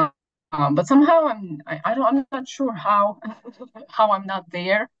 But somehow I'm not sure how I'm not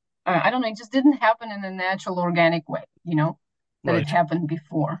there. I don't know. It just didn't happen in a natural, organic way, that it happened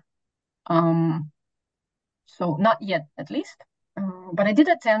before. So not yet, at least. But I did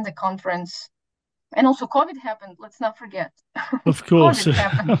attend a conference, and also COVID happened. Let's not forget. Of course, COVID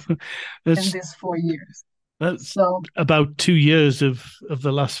happened in these 4 years. That's about 2 years of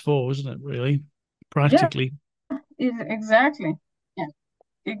the last 4, isn't it? Really, practically. Yeah, exactly. Yeah,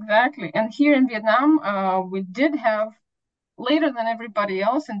 exactly. And here in Vietnam, we did have, later than everybody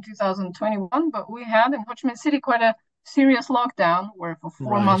else in 2021, but we had in Ho Chi Minh City quite a serious lockdown where for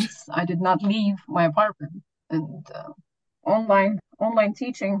 4 months I did not leave my apartment. And online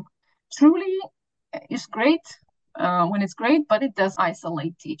teaching truly is great when it's great, but it does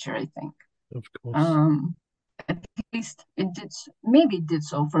isolate teacher, I think. Of course. At least it did. Maybe it did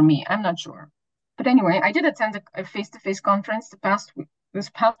so for me. I'm not sure. But anyway, I did attend a face-to-face conference this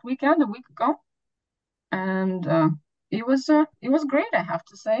past weekend, a week ago, and it was great, I have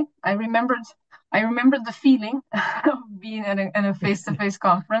to say. I remembered the feeling of being at a face-to-face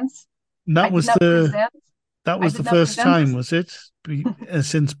conference. That was the first time, was it?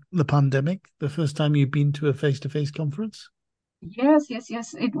 Since the pandemic, the first time you've been to a face-to-face conference? Yes.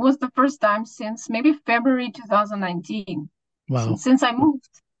 It was the first time since maybe February 2019. Wow. Since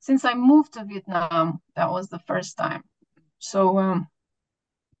I moved to Vietnam, that was the first time. So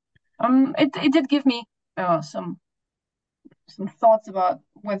it did give me some thoughts about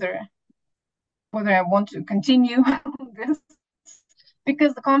whether I want to continue this,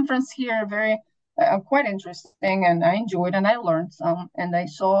 because the conference here very quite interesting, and I enjoyed, and I learned some, and I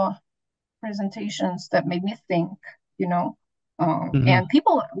saw presentations that made me think, and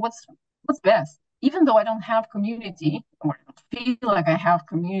people, what's best, even though I don't have community, or feel like I have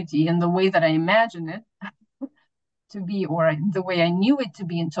community in the way that I imagine it to be, or the way I knew it to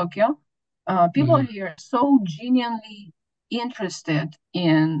be in Tokyo, people here are so genuinely interested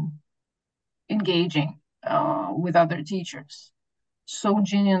in engaging with other teachers, so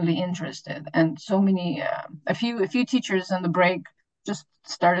genuinely interested, and so many a few teachers in the break just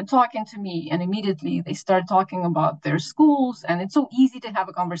started talking to me, and immediately they started talking about their schools, and it's so easy to have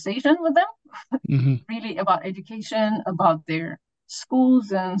a conversation with them really about education, about their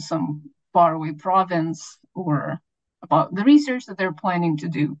schools in some faraway province, or about the research that they're planning to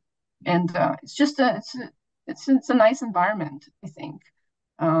do. And it's just it's a nice environment, I think.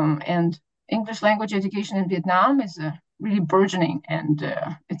 And English language education in Vietnam is really burgeoning, and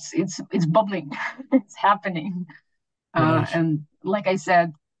it's bubbling. It's happening. And like I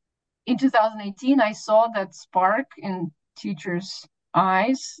said, in 2018, I saw that spark in teachers'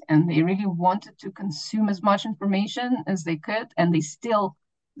 eyes, and they really wanted to consume as much information as they could, and it's still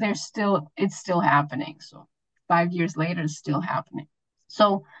happening. So 5 years later, it's still happening.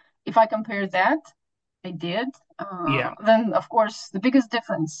 So if I compare that, I did. Then, of course, the biggest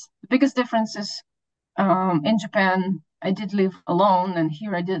difference is in Japan, I did live alone, and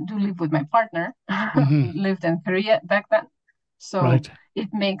here I do live with my partner. We lived in Korea back then. So it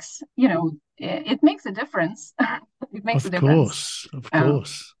makes, it makes a difference. It makes a difference. Of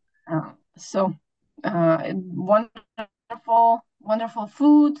course. So wonderful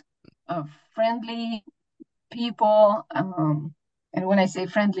food, friendly people. And when I say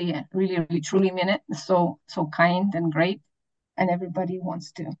friendly, I really, really, truly mean it. So kind and great, and everybody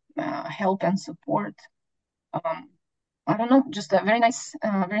wants to help and support. I don't know, just a very nice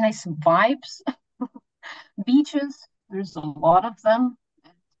vibes. Beaches, there's a lot of them.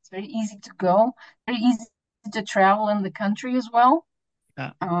 It's very easy to go, very easy to travel in the country as well.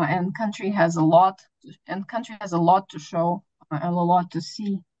 And country has a lot to show and a lot to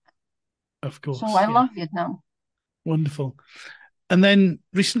see. Of course. So I love Vietnam. Wonderful. And then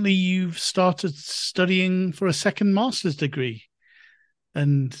recently you've started studying for a second master's degree.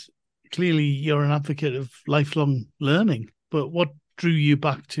 And clearly you're an advocate of lifelong learning. But what drew you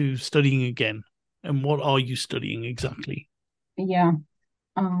back to studying again? And what are you studying exactly? Yeah.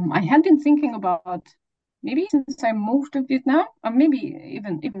 I had been thinking about, maybe since I moved to Vietnam, or maybe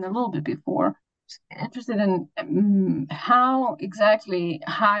even a little bit before, interested in how exactly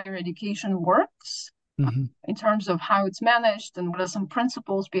higher education works. In terms of how it's managed, and what are some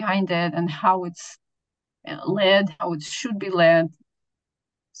principles behind it, and how it's led, how it should be led.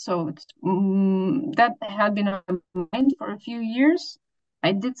 So that had been on my mind for a few years.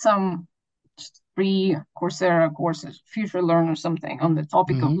 I did some free Coursera courses, Future Learn or something, on the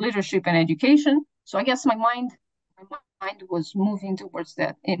topic of leadership and education. So I guess my mind was moving towards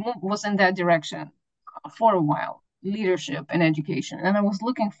that. It was in that direction for a while, leadership and education. And I was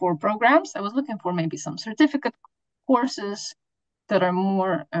looking for programs. I was looking for maybe some certificate courses that are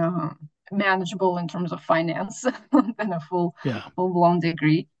more manageable in terms of finance than a full-blown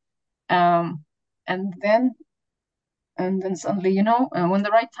degree. And then suddenly, when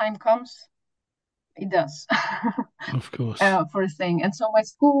the right time comes, it does. Of course. For a thing. And so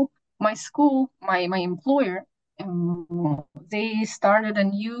my employer, they started a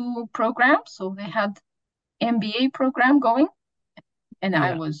new program. So they had MBA program going, and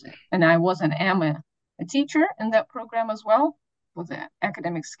I was and am a teacher in that program as well, with the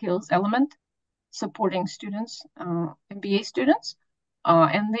academic skills element, supporting students, MBA students,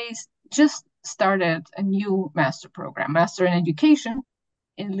 and they just started a new master program, Master in Education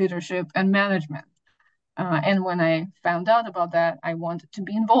in Leadership and Management. And when I found out about that, I wanted to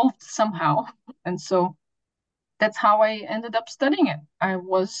be involved somehow, and so that's how I ended up studying it. I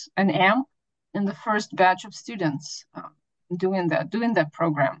was and am in the first batch of students doing that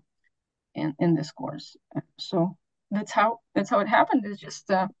program in this course. So that's how it happened. It's just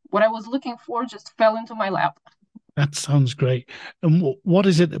what I was looking for just fell into my lap. That sounds great. And what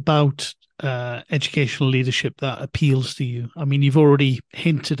is it about educational leadership that appeals to you? I mean, you've already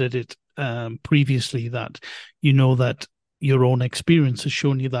hinted at it previously, that that your own experience has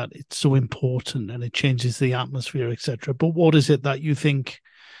shown you that it's so important and it changes the atmosphere, etc. But what is it that you think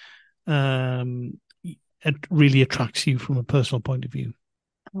it really attracts you from a personal point of view?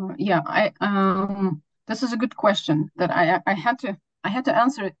 This is a good question that I had to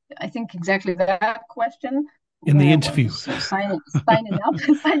answer. I think exactly that question in the interview. Signing up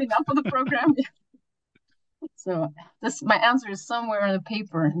for the program. So my answer is somewhere on the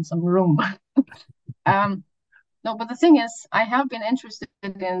paper in some room. No, but the thing is, I have been interested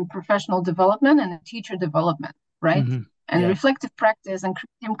in professional development and teacher development, right? And reflective practice and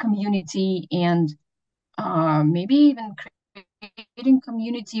creating community, and maybe even creating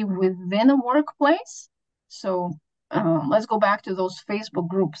community within a workplace. So let's go back to those Facebook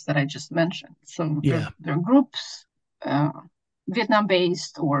groups that I just mentioned. So they're groups,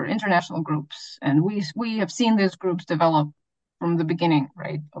 Vietnam-based or international groups, and we have seen these groups develop from the beginning,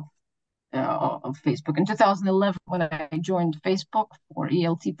 right, of Facebook. In 2011, when I joined Facebook for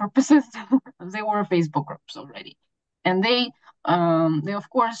ELT purposes, they were Facebook groups already, and they of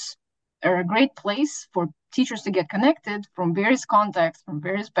course are a great place for teachers to get connected from various contexts, from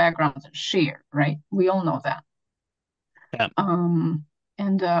various backgrounds, and share, right? We all know that. Yeah.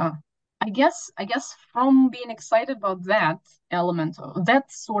 And I guess from being excited about that element of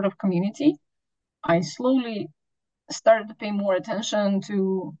that sort of community, I slowly started to pay more attention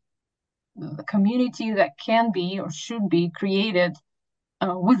to the community that can be or should be created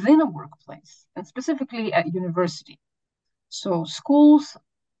within a workplace, and specifically at university. So schools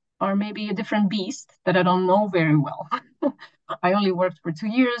are maybe a different beast that I don't know very well. I only worked for 2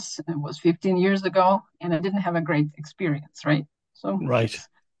 years. It was 15 years ago, and I didn't have a great experience, right? So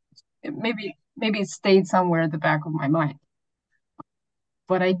maybe it stayed somewhere at the back of my mind.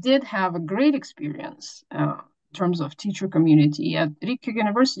 But I did have a great experience in terms of teacher community at Rikkyo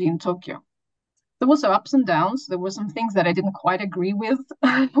University in Tokyo. There was some ups and downs. There were some things that I didn't quite agree with,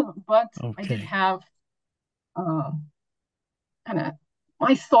 but I did have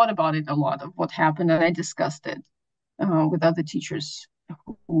I thought about it a lot, of what happened, and I discussed it with other teachers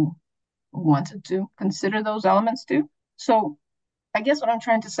who wanted to consider those elements too. So I guess what I'm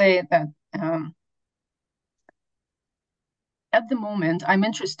trying to say is that at the moment, I'm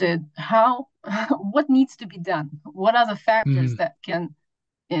interested what needs to be done. What are the factors that can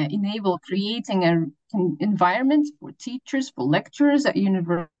enable creating an environment for teachers, for lecturers at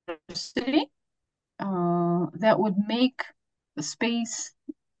university that would make the space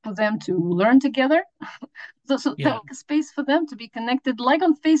for them to learn together. So a space for them to be connected, like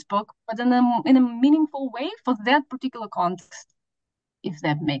on Facebook, but in a meaningful way for that particular context, if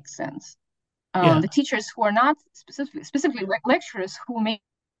that makes sense. The teachers who are not specifically like lecturers, who may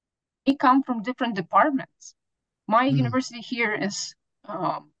come from different departments. My university here is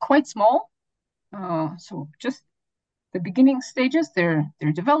quite small, so just the beginning stages. They're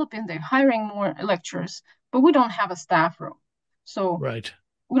developing, they're hiring more lecturers, but we don't have a staff room, so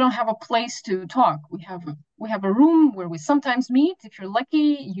we don't have a place to talk. We have a room where we sometimes meet. If you're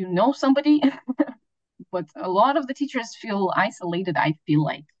lucky, you know somebody. But a lot of the teachers feel isolated, I feel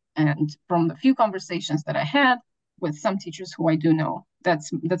like, And from the few conversations that I had with some teachers who I do know,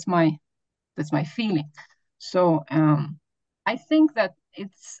 that's my feeling. So I think that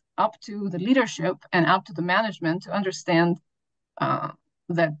it's up to the leadership and up to the management to understand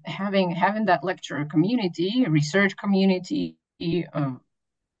that having that lecture community, research community, it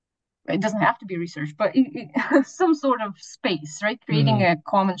doesn't have to be research, but some sort of space, right? Creating a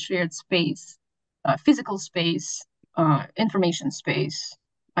common shared space, physical space, information space,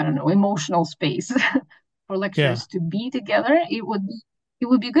 I don't know, emotional space for lecturers to be together. It would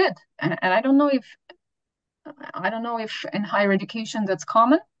be good. And I don't know if in higher education that's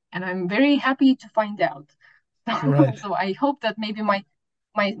common, and I'm very happy to find out. Right. So I hope that maybe my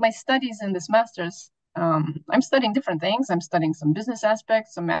studies in this master's, I'm studying different things. I'm studying some business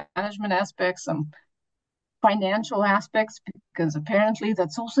aspects, some management aspects, some financial aspects, because apparently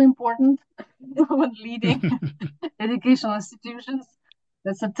that's also important when leading educational institutions.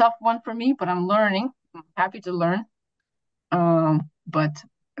 That's a tough one for me, but I'm learning. I'm happy to learn. But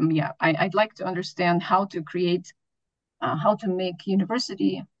yeah, I'd like to understand how to create, how to make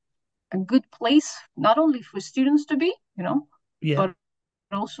university a good place, not only for students to be, but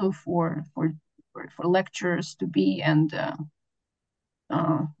also for lecturers to be, and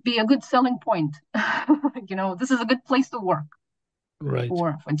be a good selling point. This is a good place to work, right,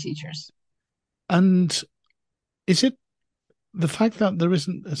 for teachers. And is it the fact that there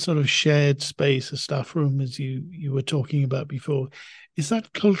isn't a sort of shared space, a staff room, as you were talking about before, is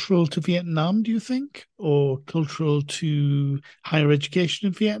that cultural to Vietnam, do you think, or cultural to higher education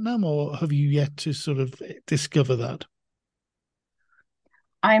in Vietnam, or have you yet to sort of discover that?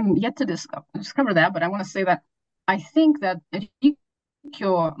 I'm yet to discover that, but I want to say that I think that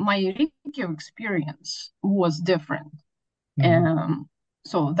my Rikyo experience was different.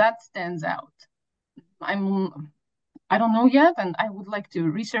 So that stands out. I don't know yet, and I would like to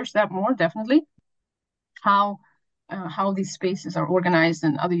research that more, definitely, how these spaces are organized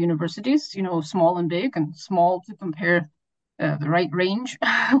in other universities, small and big, and small to compare the right range.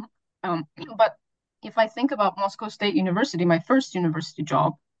 But if I think about Moscow State University, my first university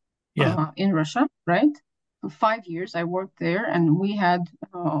job in Russia, right? For 5 years, I worked there, and we had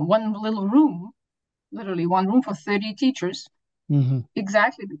one little room, literally one room for 30 teachers,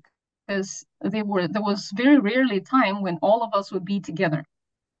 exactly because there was very rarely a time when all of us would be together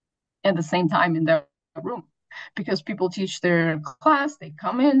at the same time in that room, because people teach their class, they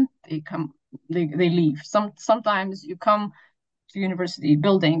come in, they leave. Sometimes you come to university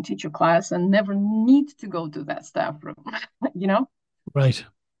building, teach your class, and never need to go to that staff room, Right.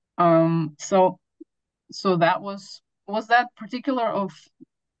 So that was that particular of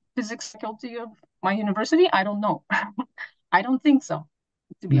physics faculty of my university? I don't know. I don't think so,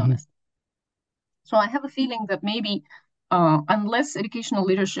 to be honest. So I have a feeling that maybe unless educational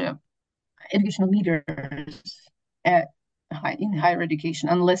leaders in higher education,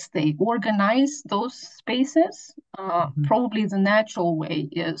 unless they organize those spaces, probably the natural way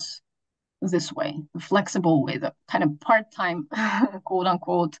is this way, the flexible way, the kind of part-time, quote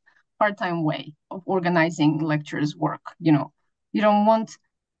unquote, part-time way of organizing lectures work. You don't want,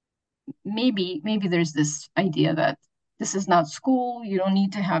 maybe there's this idea that this is not school. You don't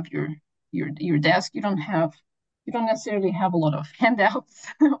need to have your desk. You don't necessarily have a lot of handouts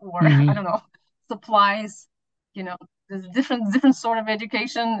or I don't know, supplies. There's different sort of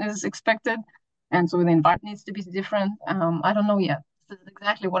education is expected, and so the environment needs to be different. I don't know yet. This is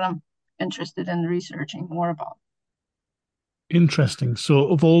exactly what I'm interested in researching more about. Interesting. So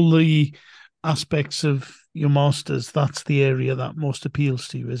of all the aspects of your master's, that's the area that most appeals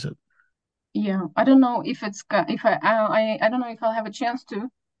to you, is it? Yeah, I don't know if I don't know if I'll have a chance to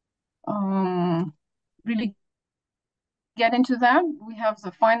really get into that. We have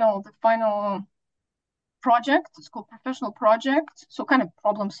the final project. It's called professional project. So kind of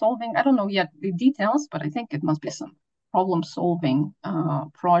problem solving. I don't know yet the details, but I think it must be some problem solving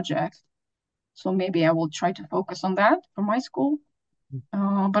project. So maybe I will try to focus on that for my school.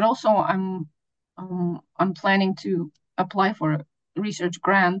 But also I'm planning to apply for a research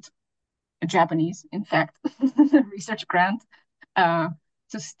grant, a Japanese, in fact, research grant,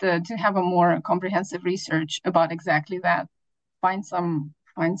 just to have a more comprehensive research about exactly that. Find some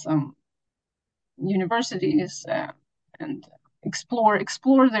universities and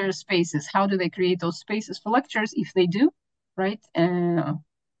explore their spaces. How do they create those spaces for lectures, if they do, right?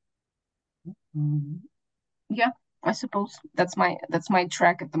 Yeah, I suppose that's my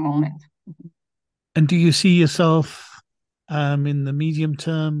track at the moment. And do you see yourself in the medium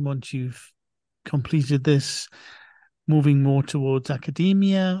term, once you've completed this, moving more towards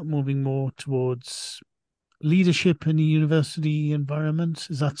academia, moving more towards leadership in a university environment?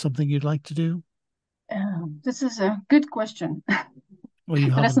 Is that something you'd like to do? This is a good question. Well, you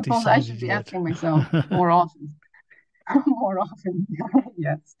but I haven't suppose I decided should be yet. asking myself more often. More often,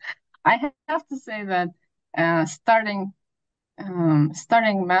 yes. I have to say that starting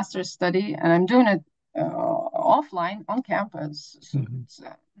master's study, and I'm doing it offline on campus. So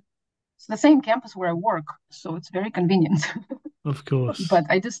it's the same campus where I work, so it's very convenient. Of course. But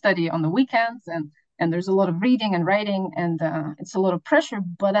I do study on the weekends, and there's a lot of reading and writing, and it's a lot of pressure.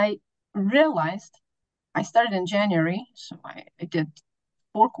 But I realized I started in January, so I did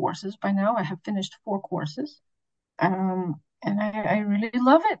 4 courses by now. I have finished 4 courses. And I really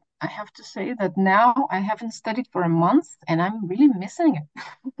love it. I have to say that now I haven't studied for a month and I'm really missing it.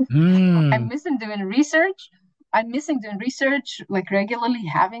 I'm missing doing research. I'm missing doing research, like regularly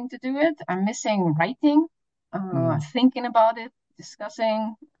having to do it. I'm missing writing, thinking about it,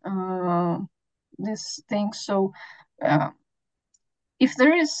 discussing this thing. So if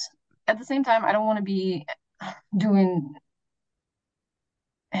there is, at the same time, I don't want to be doing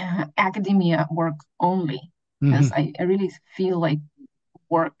academia work only. Because I really feel like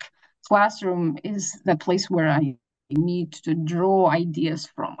classroom is the place where I need to draw ideas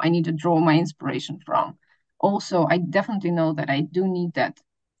from. I need to draw my inspiration from. Also, I definitely know that I do need that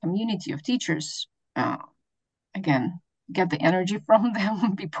community of teachers. Again, get the energy from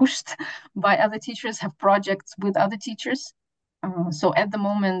them, be pushed by other teachers, have projects with other teachers. So at the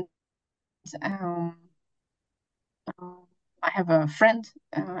moment, I have a friend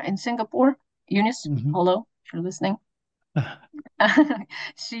in Singapore, Eunice. Hello, if you're listening.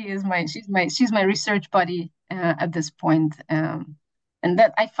 She's my research buddy at this point, and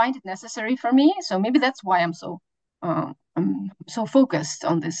that I find it necessary for me. So maybe that's why I'm so focused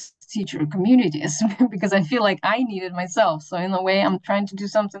on this teacher community, is because I feel like I need it myself. So in a way, I'm trying to do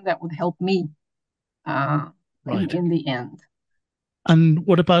something that would help me in the end. And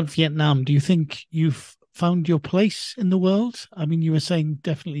what about Vietnam? Do you think you've found your place in the world? I mean, you were saying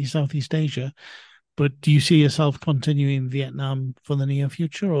definitely Southeast Asia, but do you see yourself continuing Vietnam for the near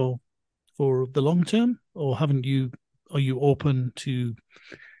future or for the long term? Or are you open to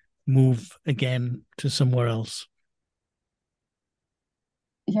move again to somewhere else?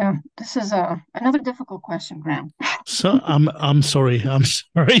 Yeah, this is another difficult question, Graham. So I'm sorry. I'm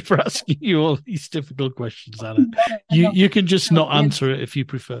sorry for asking you all these difficult questions, Anna. You can just not answer it if you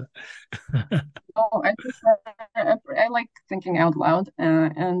prefer. No, I like thinking out loud,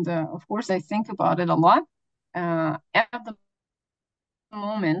 and of course I think about it a lot. At the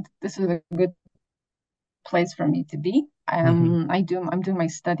moment, this is a good place for me to be. I'm doing my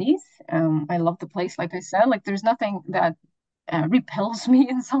studies. I love the place, like I said. Like there's nothing that repels me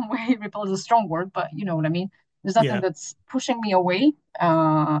in some way. Repel is a strong word, but you know what I mean. There's nothing that's pushing me away.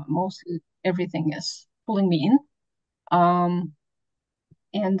 Mostly everything is pulling me in.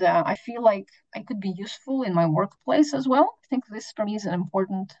 And I feel like I could be useful in my workplace as well. I think this for me is an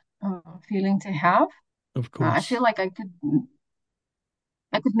important feeling to have. Of course. I feel like I could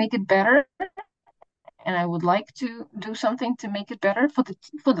make it better, and I would like to do something to make it better for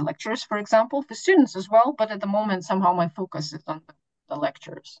the lecturers, for example, for students as well. But at the moment, somehow my focus is on the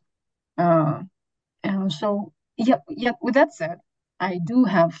lecturers. And so, yeah. With that said, I do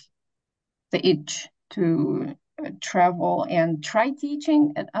have the itch to travel and try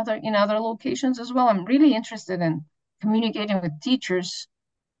teaching in other locations as well. I'm really interested in communicating with teachers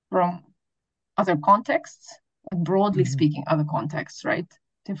from other contexts, broadly speaking, other contexts, right?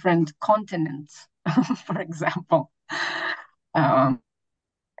 Different continents, for example. And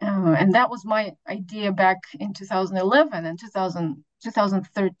that was my idea back in 2011 and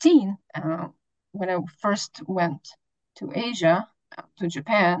 2013 when I first went to Asia, to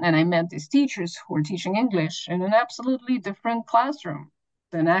Japan, and I met these teachers who were teaching English in an absolutely different classroom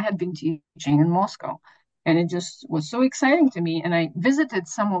than I had been teaching in Moscow. And it just was so exciting to me. And I visited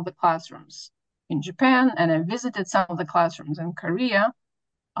some of the classrooms in Japan, and I visited some of the classrooms in Korea.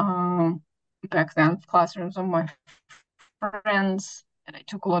 Back then, classrooms of my friends, and I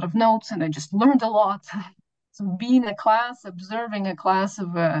took a lot of notes, and I just learned a lot. So being a class, observing a class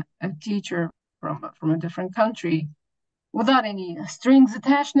of a teacher from a different country, without any strings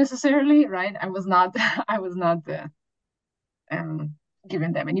attached necessarily, right? I was not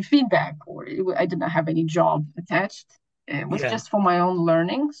giving them any feedback, or I did not have any job attached. It was just for my own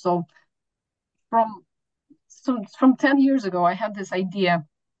learning. So from 10 years ago, I had this idea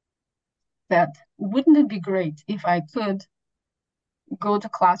that wouldn't it be great if I could go to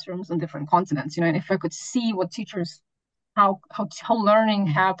classrooms on different continents, and if I could see what teachers, how learning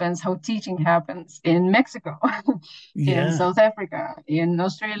happens, how teaching happens in Mexico, in South Africa, in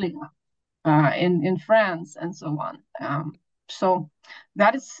Australia, in France and so on. So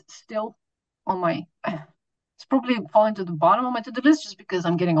that is still on my. It's probably falling to the bottom of my to-do list just because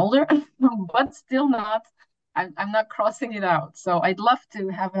I'm getting older, but still not. I'm not crossing it out. So I'd love to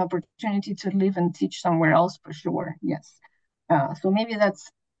have an opportunity to live and teach somewhere else for sure. Yes. So maybe that's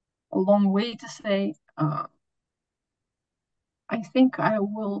a long way to say. I think I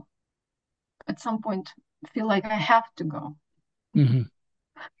will at some point feel like I have to go. Mm-hmm.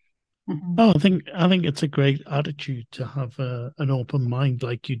 Oh, I think it's a great attitude to have an open mind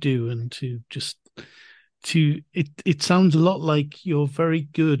like you do, and it sounds a lot like you're very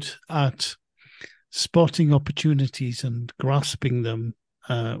good at spotting opportunities and grasping them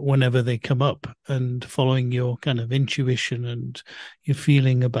whenever they come up, and following your kind of intuition and your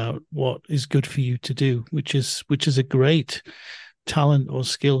feeling about what is good for you to do, which is a great talent or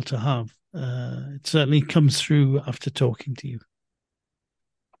skill to have. It certainly comes through after talking to you.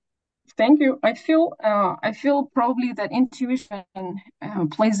 Thank you. I feel probably that intuition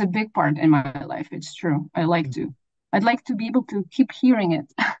plays a big part in my life. It's true. I'd like to be able to keep hearing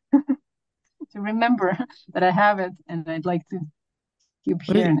it, to remember that I have it, and I'd like to keep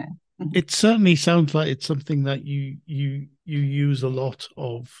hearing it. It certainly sounds like it's something that you use a lot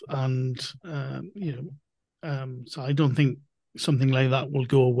of, and so I don't think something like that will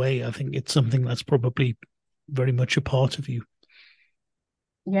go away. I think it's something that's probably very much a part of you.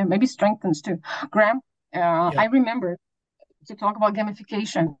 Yeah, maybe strengthens too. Graham, I remember to talk about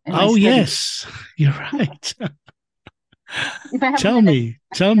gamification. Oh, yes, you're right. Tell me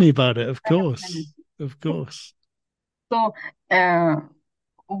about it. Of course. So,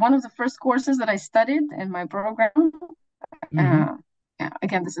 one of the first courses that I studied in my program,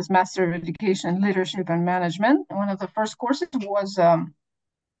 again, this is Master of Education, Leadership and Management. One of the first courses was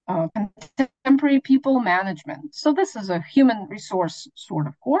contemporary people management. So this is a human resource sort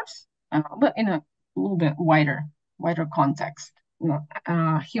of course, but in a little bit wider context,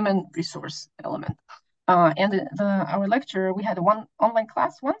 human resource element. And our lecturer, we had one online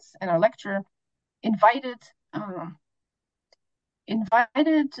class once, and our lecturer invited an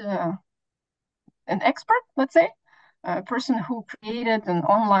expert, let's say, a person who created an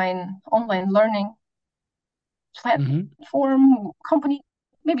online learning platform company.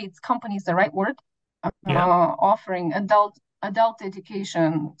 Maybe it's company is the right word. Offering adult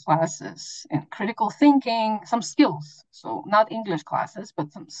education classes in critical thinking, some skills. So not English classes,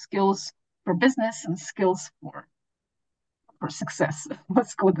 but some skills for business and skills for success.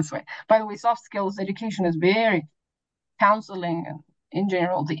 Let's go this way. By the way, soft skills education is very counseling, and in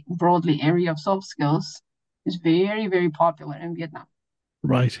general, the broadly area of soft skills is very, very popular in Vietnam.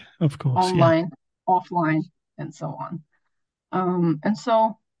 Right, of course. Online, offline, and so on. And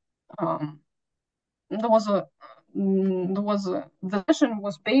so the session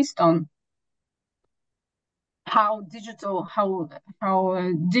was based on how digital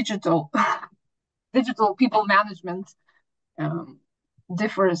people management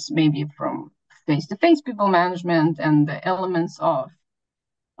differs maybe from face-to-face people management, and the elements of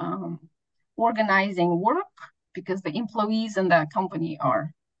organizing work, because the employees in that company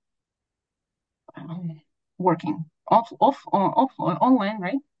are working online,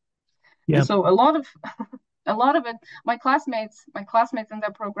 right? Yeah. And so a lot of it, my classmates in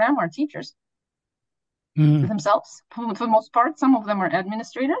that program are teachers themselves, for the most part. Some of them are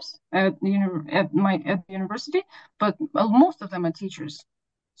administrators at the university, but most of them are teachers.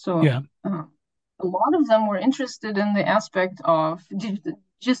 So a lot of them were interested in the aspect of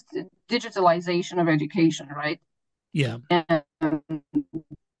just digitalization of education, right? Yeah. And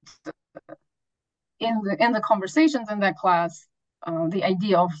in the conversations in that class, the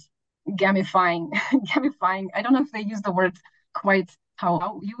idea of gamifying, I don't know if they use the word quite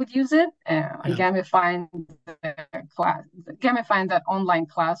how you would use it, gamifying the class, gamifying that online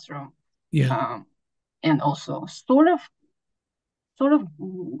classroom, and also sort of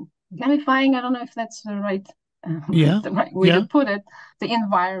gamifying, I don't know if that's the right way to put it, the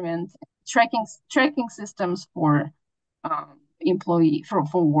environment, tracking systems for employee for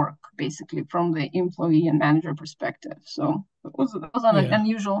work, basically from the employee and manager perspective. So it was an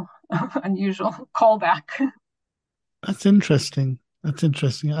unusual callback. That's interesting. I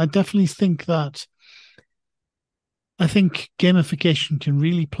definitely think gamification can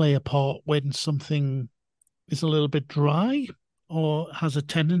really play a part when something is a little bit dry or has a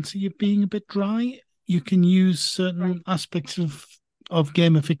tendency of being a bit dry. You can use certain aspects of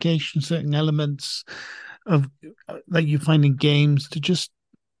gamification, certain elements of that you find in games, to just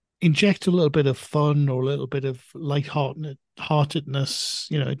inject a little bit of fun or a little bit of lightheartedness.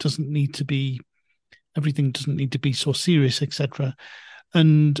 Everything doesn't need to be so serious, etc.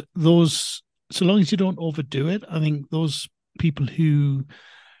 And those, so long as you don't overdo it, I think those people who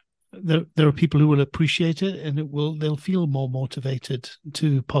there are people who will appreciate it, and they'll feel more motivated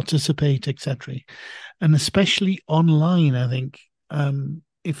to participate, etc. And especially online, I think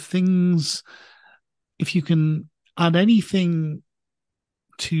if you can add anything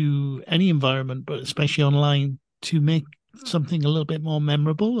to any environment, but especially online, to make something a little bit more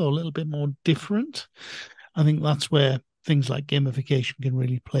memorable or a little bit more different, I think that's where things like gamification can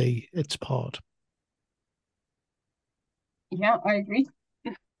really play its part. Yeah, I agree.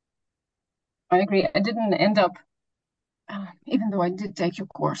 I didn't end up, even though I did take your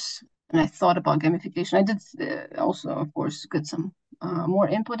course and I thought about gamification, I did also, of course, get some more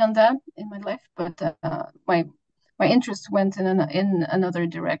input on that in my life, but my interest went in another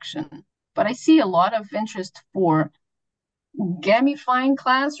direction. But I see a lot of interest for gamifying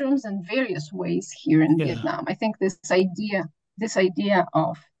classrooms in various ways here in Vietnam. I think this idea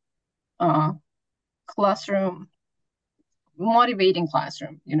of classroom, motivating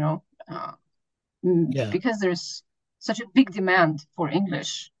classroom, because there's such a big demand for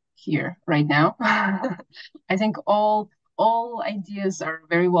English here right now. I think all ideas are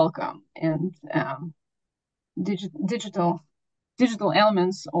very welcome, and digital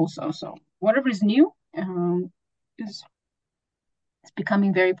elements also. So whatever is new is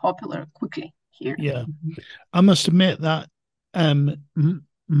becoming very popular quickly here. Yeah, I must admit that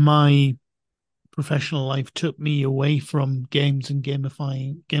my professional life took me away from games and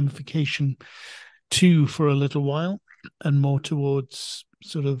gamification too for a little while, and more towards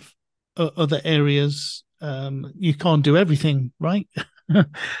sort of other areas. You can't do everything, right?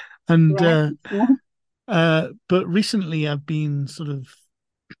 And but recently I've been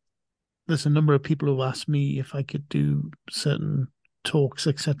there's a number of people who asked me if I could do certain talks,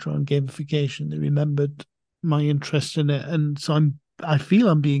 etc., on gamification. They remembered my interest in it, and so I feel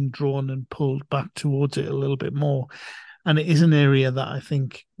I'm being drawn and pulled back towards it a little bit more. And it is an area that I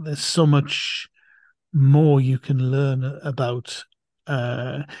think there's so much more you can learn about.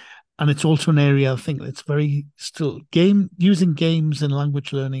 And it's also an area I think that's very still using games in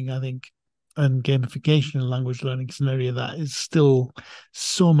language learning, I think, and gamification in language learning is an area that is still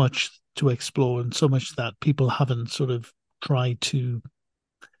so much to explore, and so much that people haven't sort of tried to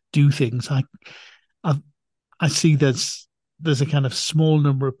do things. I see there's a kind of small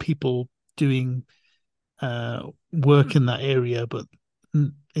number of people doing work in that area, but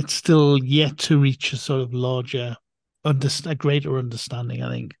it's still yet to reach a sort of a greater understanding, I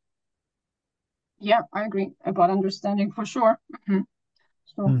think. Yeah, I agree about understanding for sure. Mm-hmm.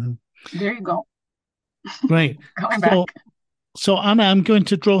 So there you go. Great. Going back. So Anna, I'm going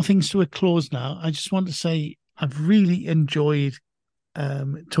to draw things to a close now. I just want to say I've really enjoyed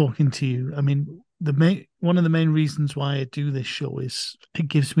talking to you. I mean, one of the main reasons why I do this show is it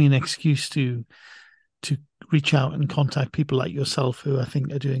gives me an excuse to reach out and contact people like yourself, who I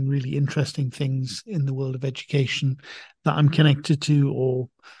think are doing really interesting things in the world of education that I'm connected to,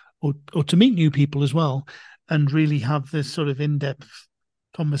 or to meet new people as well, and really have this sort of in-depth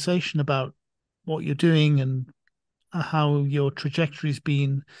conversation about what you're doing and how your trajectory's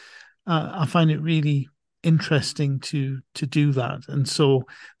been. I find it really interesting to do that, and so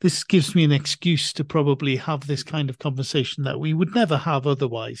this gives me an excuse to probably have this kind of conversation that we would never have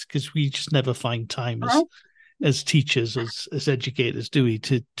otherwise, because we just never find time as teachers, as educators, do we,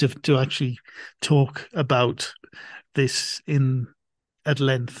 to actually talk about this at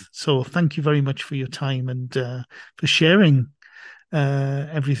length. So thank you very much for your time and for sharing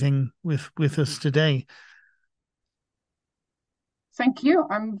everything with us today. Thank you.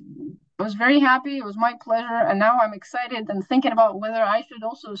 I was very happy. It was my pleasure, and now I'm excited and thinking about whether I should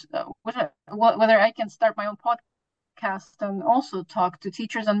also whether I can start my own podcast and also talk to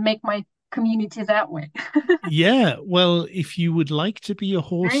teachers and make my community that way. Yeah, well, if you would like to be a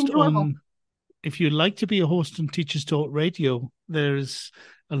host on Teachers Talk Radio, there's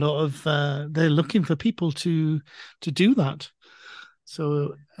a lot of they're looking for people to do that.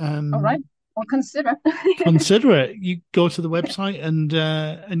 So all right, I'll consider it. You go to the website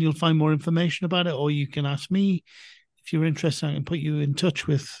and you'll find more information about it, or you can ask me if you're interested. I can put you in touch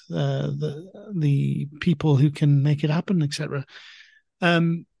with the people who can make it happen, etc.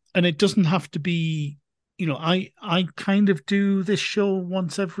 And it doesn't have to be, I kind of do this show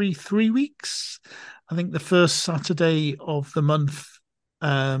once every 3 weeks. I think the first Saturday of the month,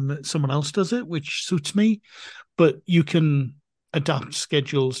 someone else does it, which suits me. But you can adapt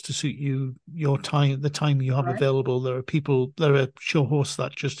schedules to suit your time, the time you have available. There are show hosts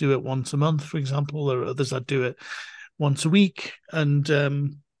that just do it once a month, for example. There are others that do it once a week. And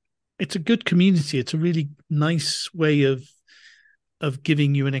it's a good community. It's a really nice way of of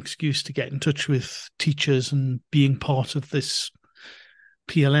giving you an excuse to get in touch with teachers and being part of this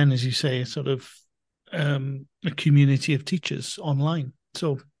PLN, as you say, sort of a community of teachers online.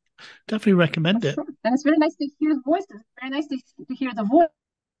 So definitely recommend it. And it's very nice to hear the voices. Very nice to hear the voice.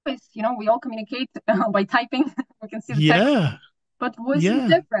 You know, we all communicate by typing. We can see the text. But voice is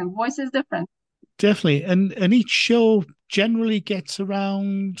different. Voice is different. Definitely. And each show generally gets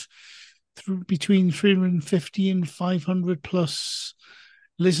around between 350 and 500 plus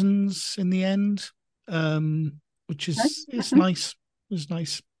listens in the end, which is nice. It's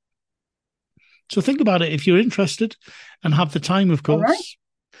nice. So think about it if you're interested and have the time, of course. Right.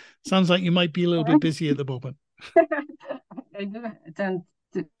 Sounds like you might be a little bit busy at the moment. I do tend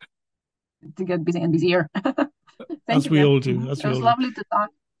to get busy and busier. As we all do. It was lovely to talk.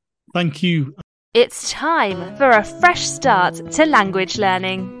 Thank you. It's time for a fresh start to language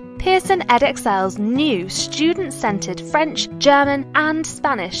learning. Pearson EdXL's new student-centred French, German and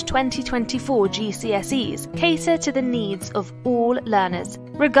Spanish 2024 GCSEs cater to the needs of all learners,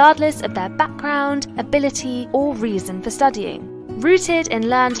 regardless of their background, ability or reason for studying. Rooted in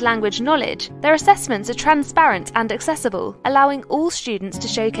learned language knowledge, their assessments are transparent and accessible, allowing all students to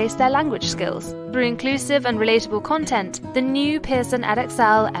showcase their language skills. Through inclusive and relatable content, the new Pearson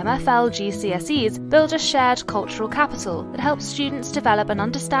EdXL MFL GCSEs build a shared cultural capital that helps students develop an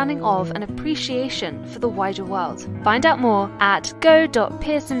understanding of and appreciation for the wider world. Find out more at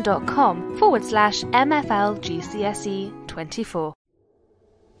go.pearson.com/MFL GCSE 24.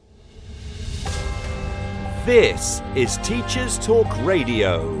 This is Teachers Talk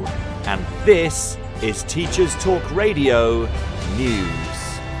Radio, and this is Teachers Talk Radio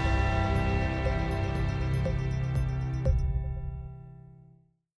News.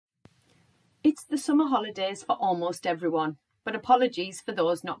 It's the summer holidays for almost everyone, but apologies for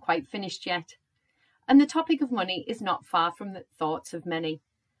those not quite finished yet. And the topic of money is not far from the thoughts of many.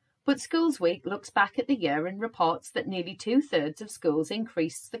 But Schools Week looks back at the year and reports that nearly 2/3 of schools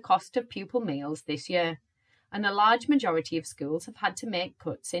increased the cost of pupil meals this year, and a large majority of schools have had to make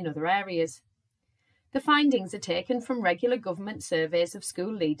cuts in other areas. The findings are taken from regular government surveys of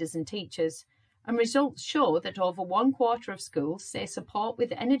school leaders and teachers, and results show that over 1/4 of schools say support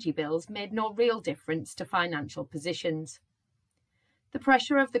with energy bills made no real difference to financial positions. The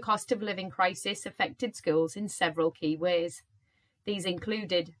pressure of the cost of living crisis affected schools in several key ways. These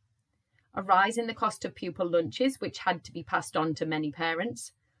included a rise in the cost of pupil lunches, which had to be passed on to many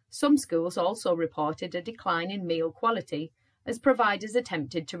parents. Some schools also reported a decline in meal quality as providers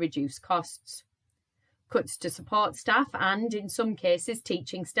attempted to reduce costs. Cuts to support staff and, in some cases,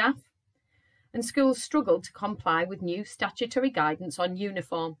 teaching staff. And schools struggled to comply with new statutory guidance on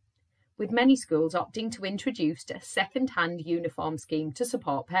uniform, with many schools opting to introduce a second-hand uniform scheme to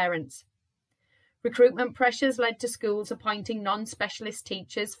support parents. Recruitment pressures led to schools appointing non-specialist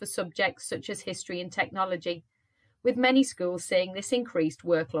teachers for subjects such as history and technology, with many schools saying this increased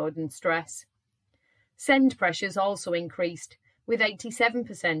workload and stress. SEND pressures also increased, with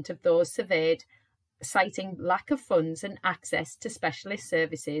 87% of those surveyed citing lack of funds and access to specialist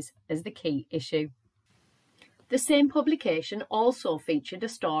services as the key issue. The same publication also featured a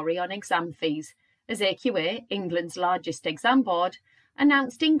story on exam fees, as AQA, England's largest exam board,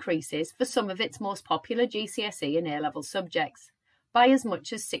 announced increases for some of its most popular GCSE and A-level subjects, by as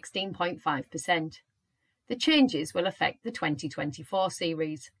much as 16.5%. The changes will affect the 2024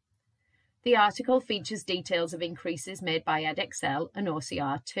 series. The article features details of increases made by EdXL and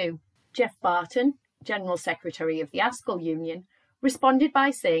OCR too. Jeff Barton, General Secretary of the ASCL Union, responded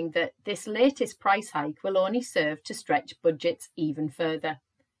by saying that this latest price hike will only serve to stretch budgets even further.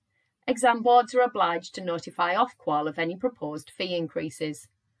 Exam boards are obliged to notify Ofqual of any proposed fee increases.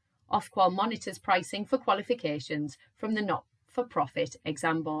 Ofqual monitors pricing for qualifications from the not-for-profit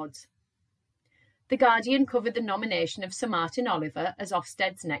exam boards. The Guardian covered the nomination of Sir Martin Oliver as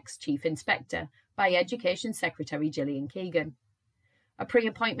Ofsted's next Chief Inspector by Education Secretary Gillian Keegan. A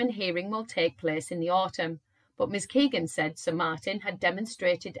pre-appointment hearing will take place in the autumn, but Ms Keegan said Sir Martin had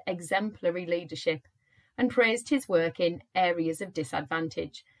demonstrated exemplary leadership and praised his work in areas of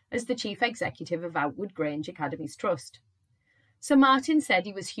disadvantage as the Chief Executive of Outwood Grange Academies Trust. Sir Martin said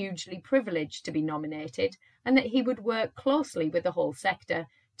he was hugely privileged to be nominated and that he would work closely with the whole sector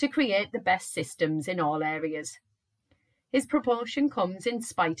to create the best systems in all areas. His promotion comes in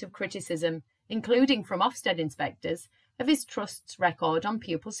spite of criticism, including from Ofsted inspectors, of his trust's record on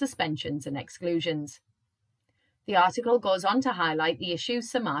pupil suspensions and exclusions. The article goes on to highlight the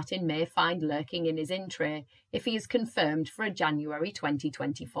issues Sir Martin may find lurking in his in-tray if he is confirmed for a January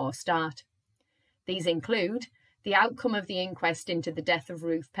 2024 start. These include the outcome of the inquest into the death of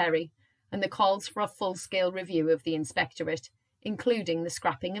Ruth Perry and the calls for a full-scale review of the inspectorate, including the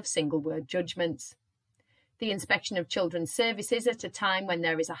scrapping of single-word judgments, the inspection of children's services at a time when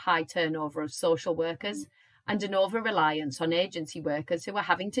there is a high turnover of social workers and an over-reliance on agency workers who are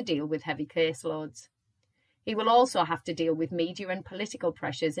having to deal with heavy caseloads. He will also have to deal with media and political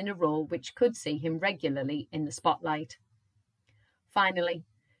pressures in a role which could see him regularly in the spotlight. Finally,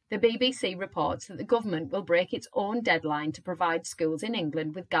 the BBC reports that the government will break its own deadline to provide schools in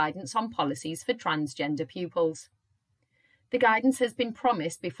England with guidance on policies for transgender pupils. The guidance has been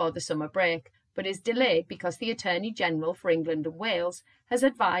promised before the summer break, but is delayed because the Attorney General for England and Wales has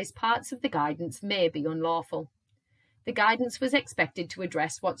advised parts of the guidance may be unlawful. The guidance was expected to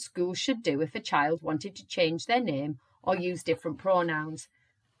address what schools should do if a child wanted to change their name or use different pronouns,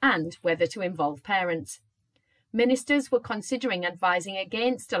 and whether to involve parents. Ministers were considering advising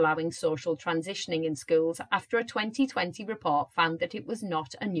against allowing social transitioning in schools after a 2020 report found that it was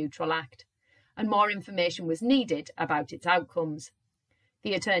not a neutral act, and more information was needed about its outcomes.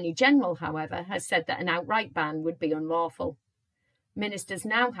 The Attorney General, however, has said that an outright ban would be unlawful. Ministers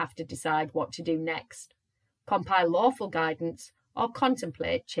now have to decide what to do next: compile lawful guidance or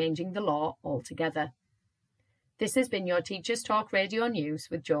contemplate changing the law altogether. This has been your Teachers Talk Radio News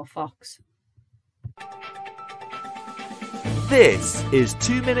with Joe Fox. This is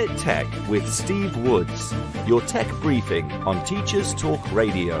 2 Minute Tech with Steve Woods, your tech briefing on Teachers Talk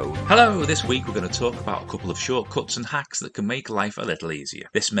Radio. Hello, this week we're going to talk about a couple of shortcuts and hacks that can make life a little easier.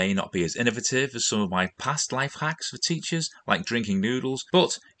 This may not be as innovative as some of my past life hacks for teachers, like drinking noodles,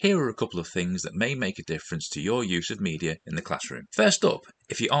 but here are a couple of things that may make a difference to your use of media in the classroom. First up,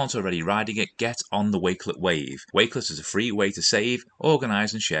 if you aren't already riding it, get on the Wakelet wave. Wakelet is a free way to save,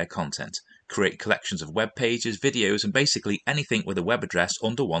 organise and share content. Create collections of web pages, videos and basically anything with a web address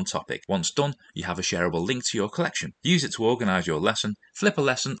under one topic. Once done, you have a shareable link to your collection. Use it to organise your lesson, flip a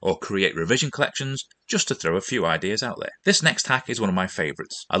lesson or create revision collections, just to throw a few ideas out there. This next hack is one of my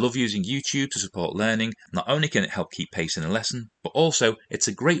favourites. I love using YouTube to support learning. Not only can it help keep pace in a lesson, but also it's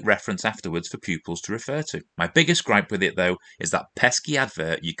a great reference afterwards for pupils to refer to. My biggest gripe with it though is that pesky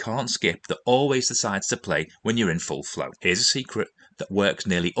advert you can't skip that always decides to play when you're in full flow. Here's a secret that works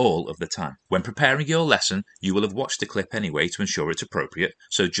nearly all of the time. When preparing your lesson, you will have watched the clip anyway to ensure it's appropriate,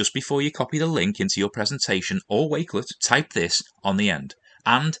 so just before you copy the link into your presentation or Wakelet, type this on the end: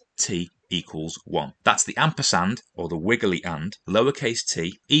 and t equals 1. That's the ampersand, or the wiggly and, lowercase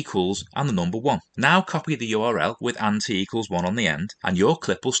t, equals, and the number 1. Now copy the URL with and t equals 1 on the end, and your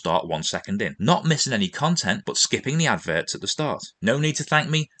clip will start 1 second in. Not missing any content, but skipping the adverts at the start. No need to thank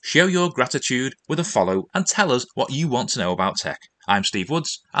me. Show your gratitude with a follow and tell us what you want to know about tech. I'm Steve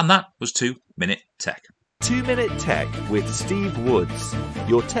Woods, and that was 2 Minute Tech. 2 Minute Tech with Steve Woods,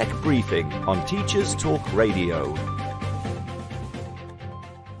 your tech briefing on Teachers Talk Radio.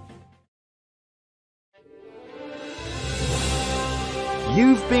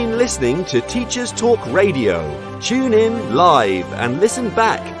 You've been listening to Teachers Talk Radio. Tune in live and listen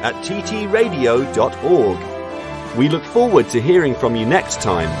back at ttradio.org. We look forward to hearing from you next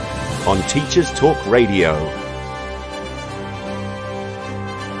time on Teachers Talk Radio.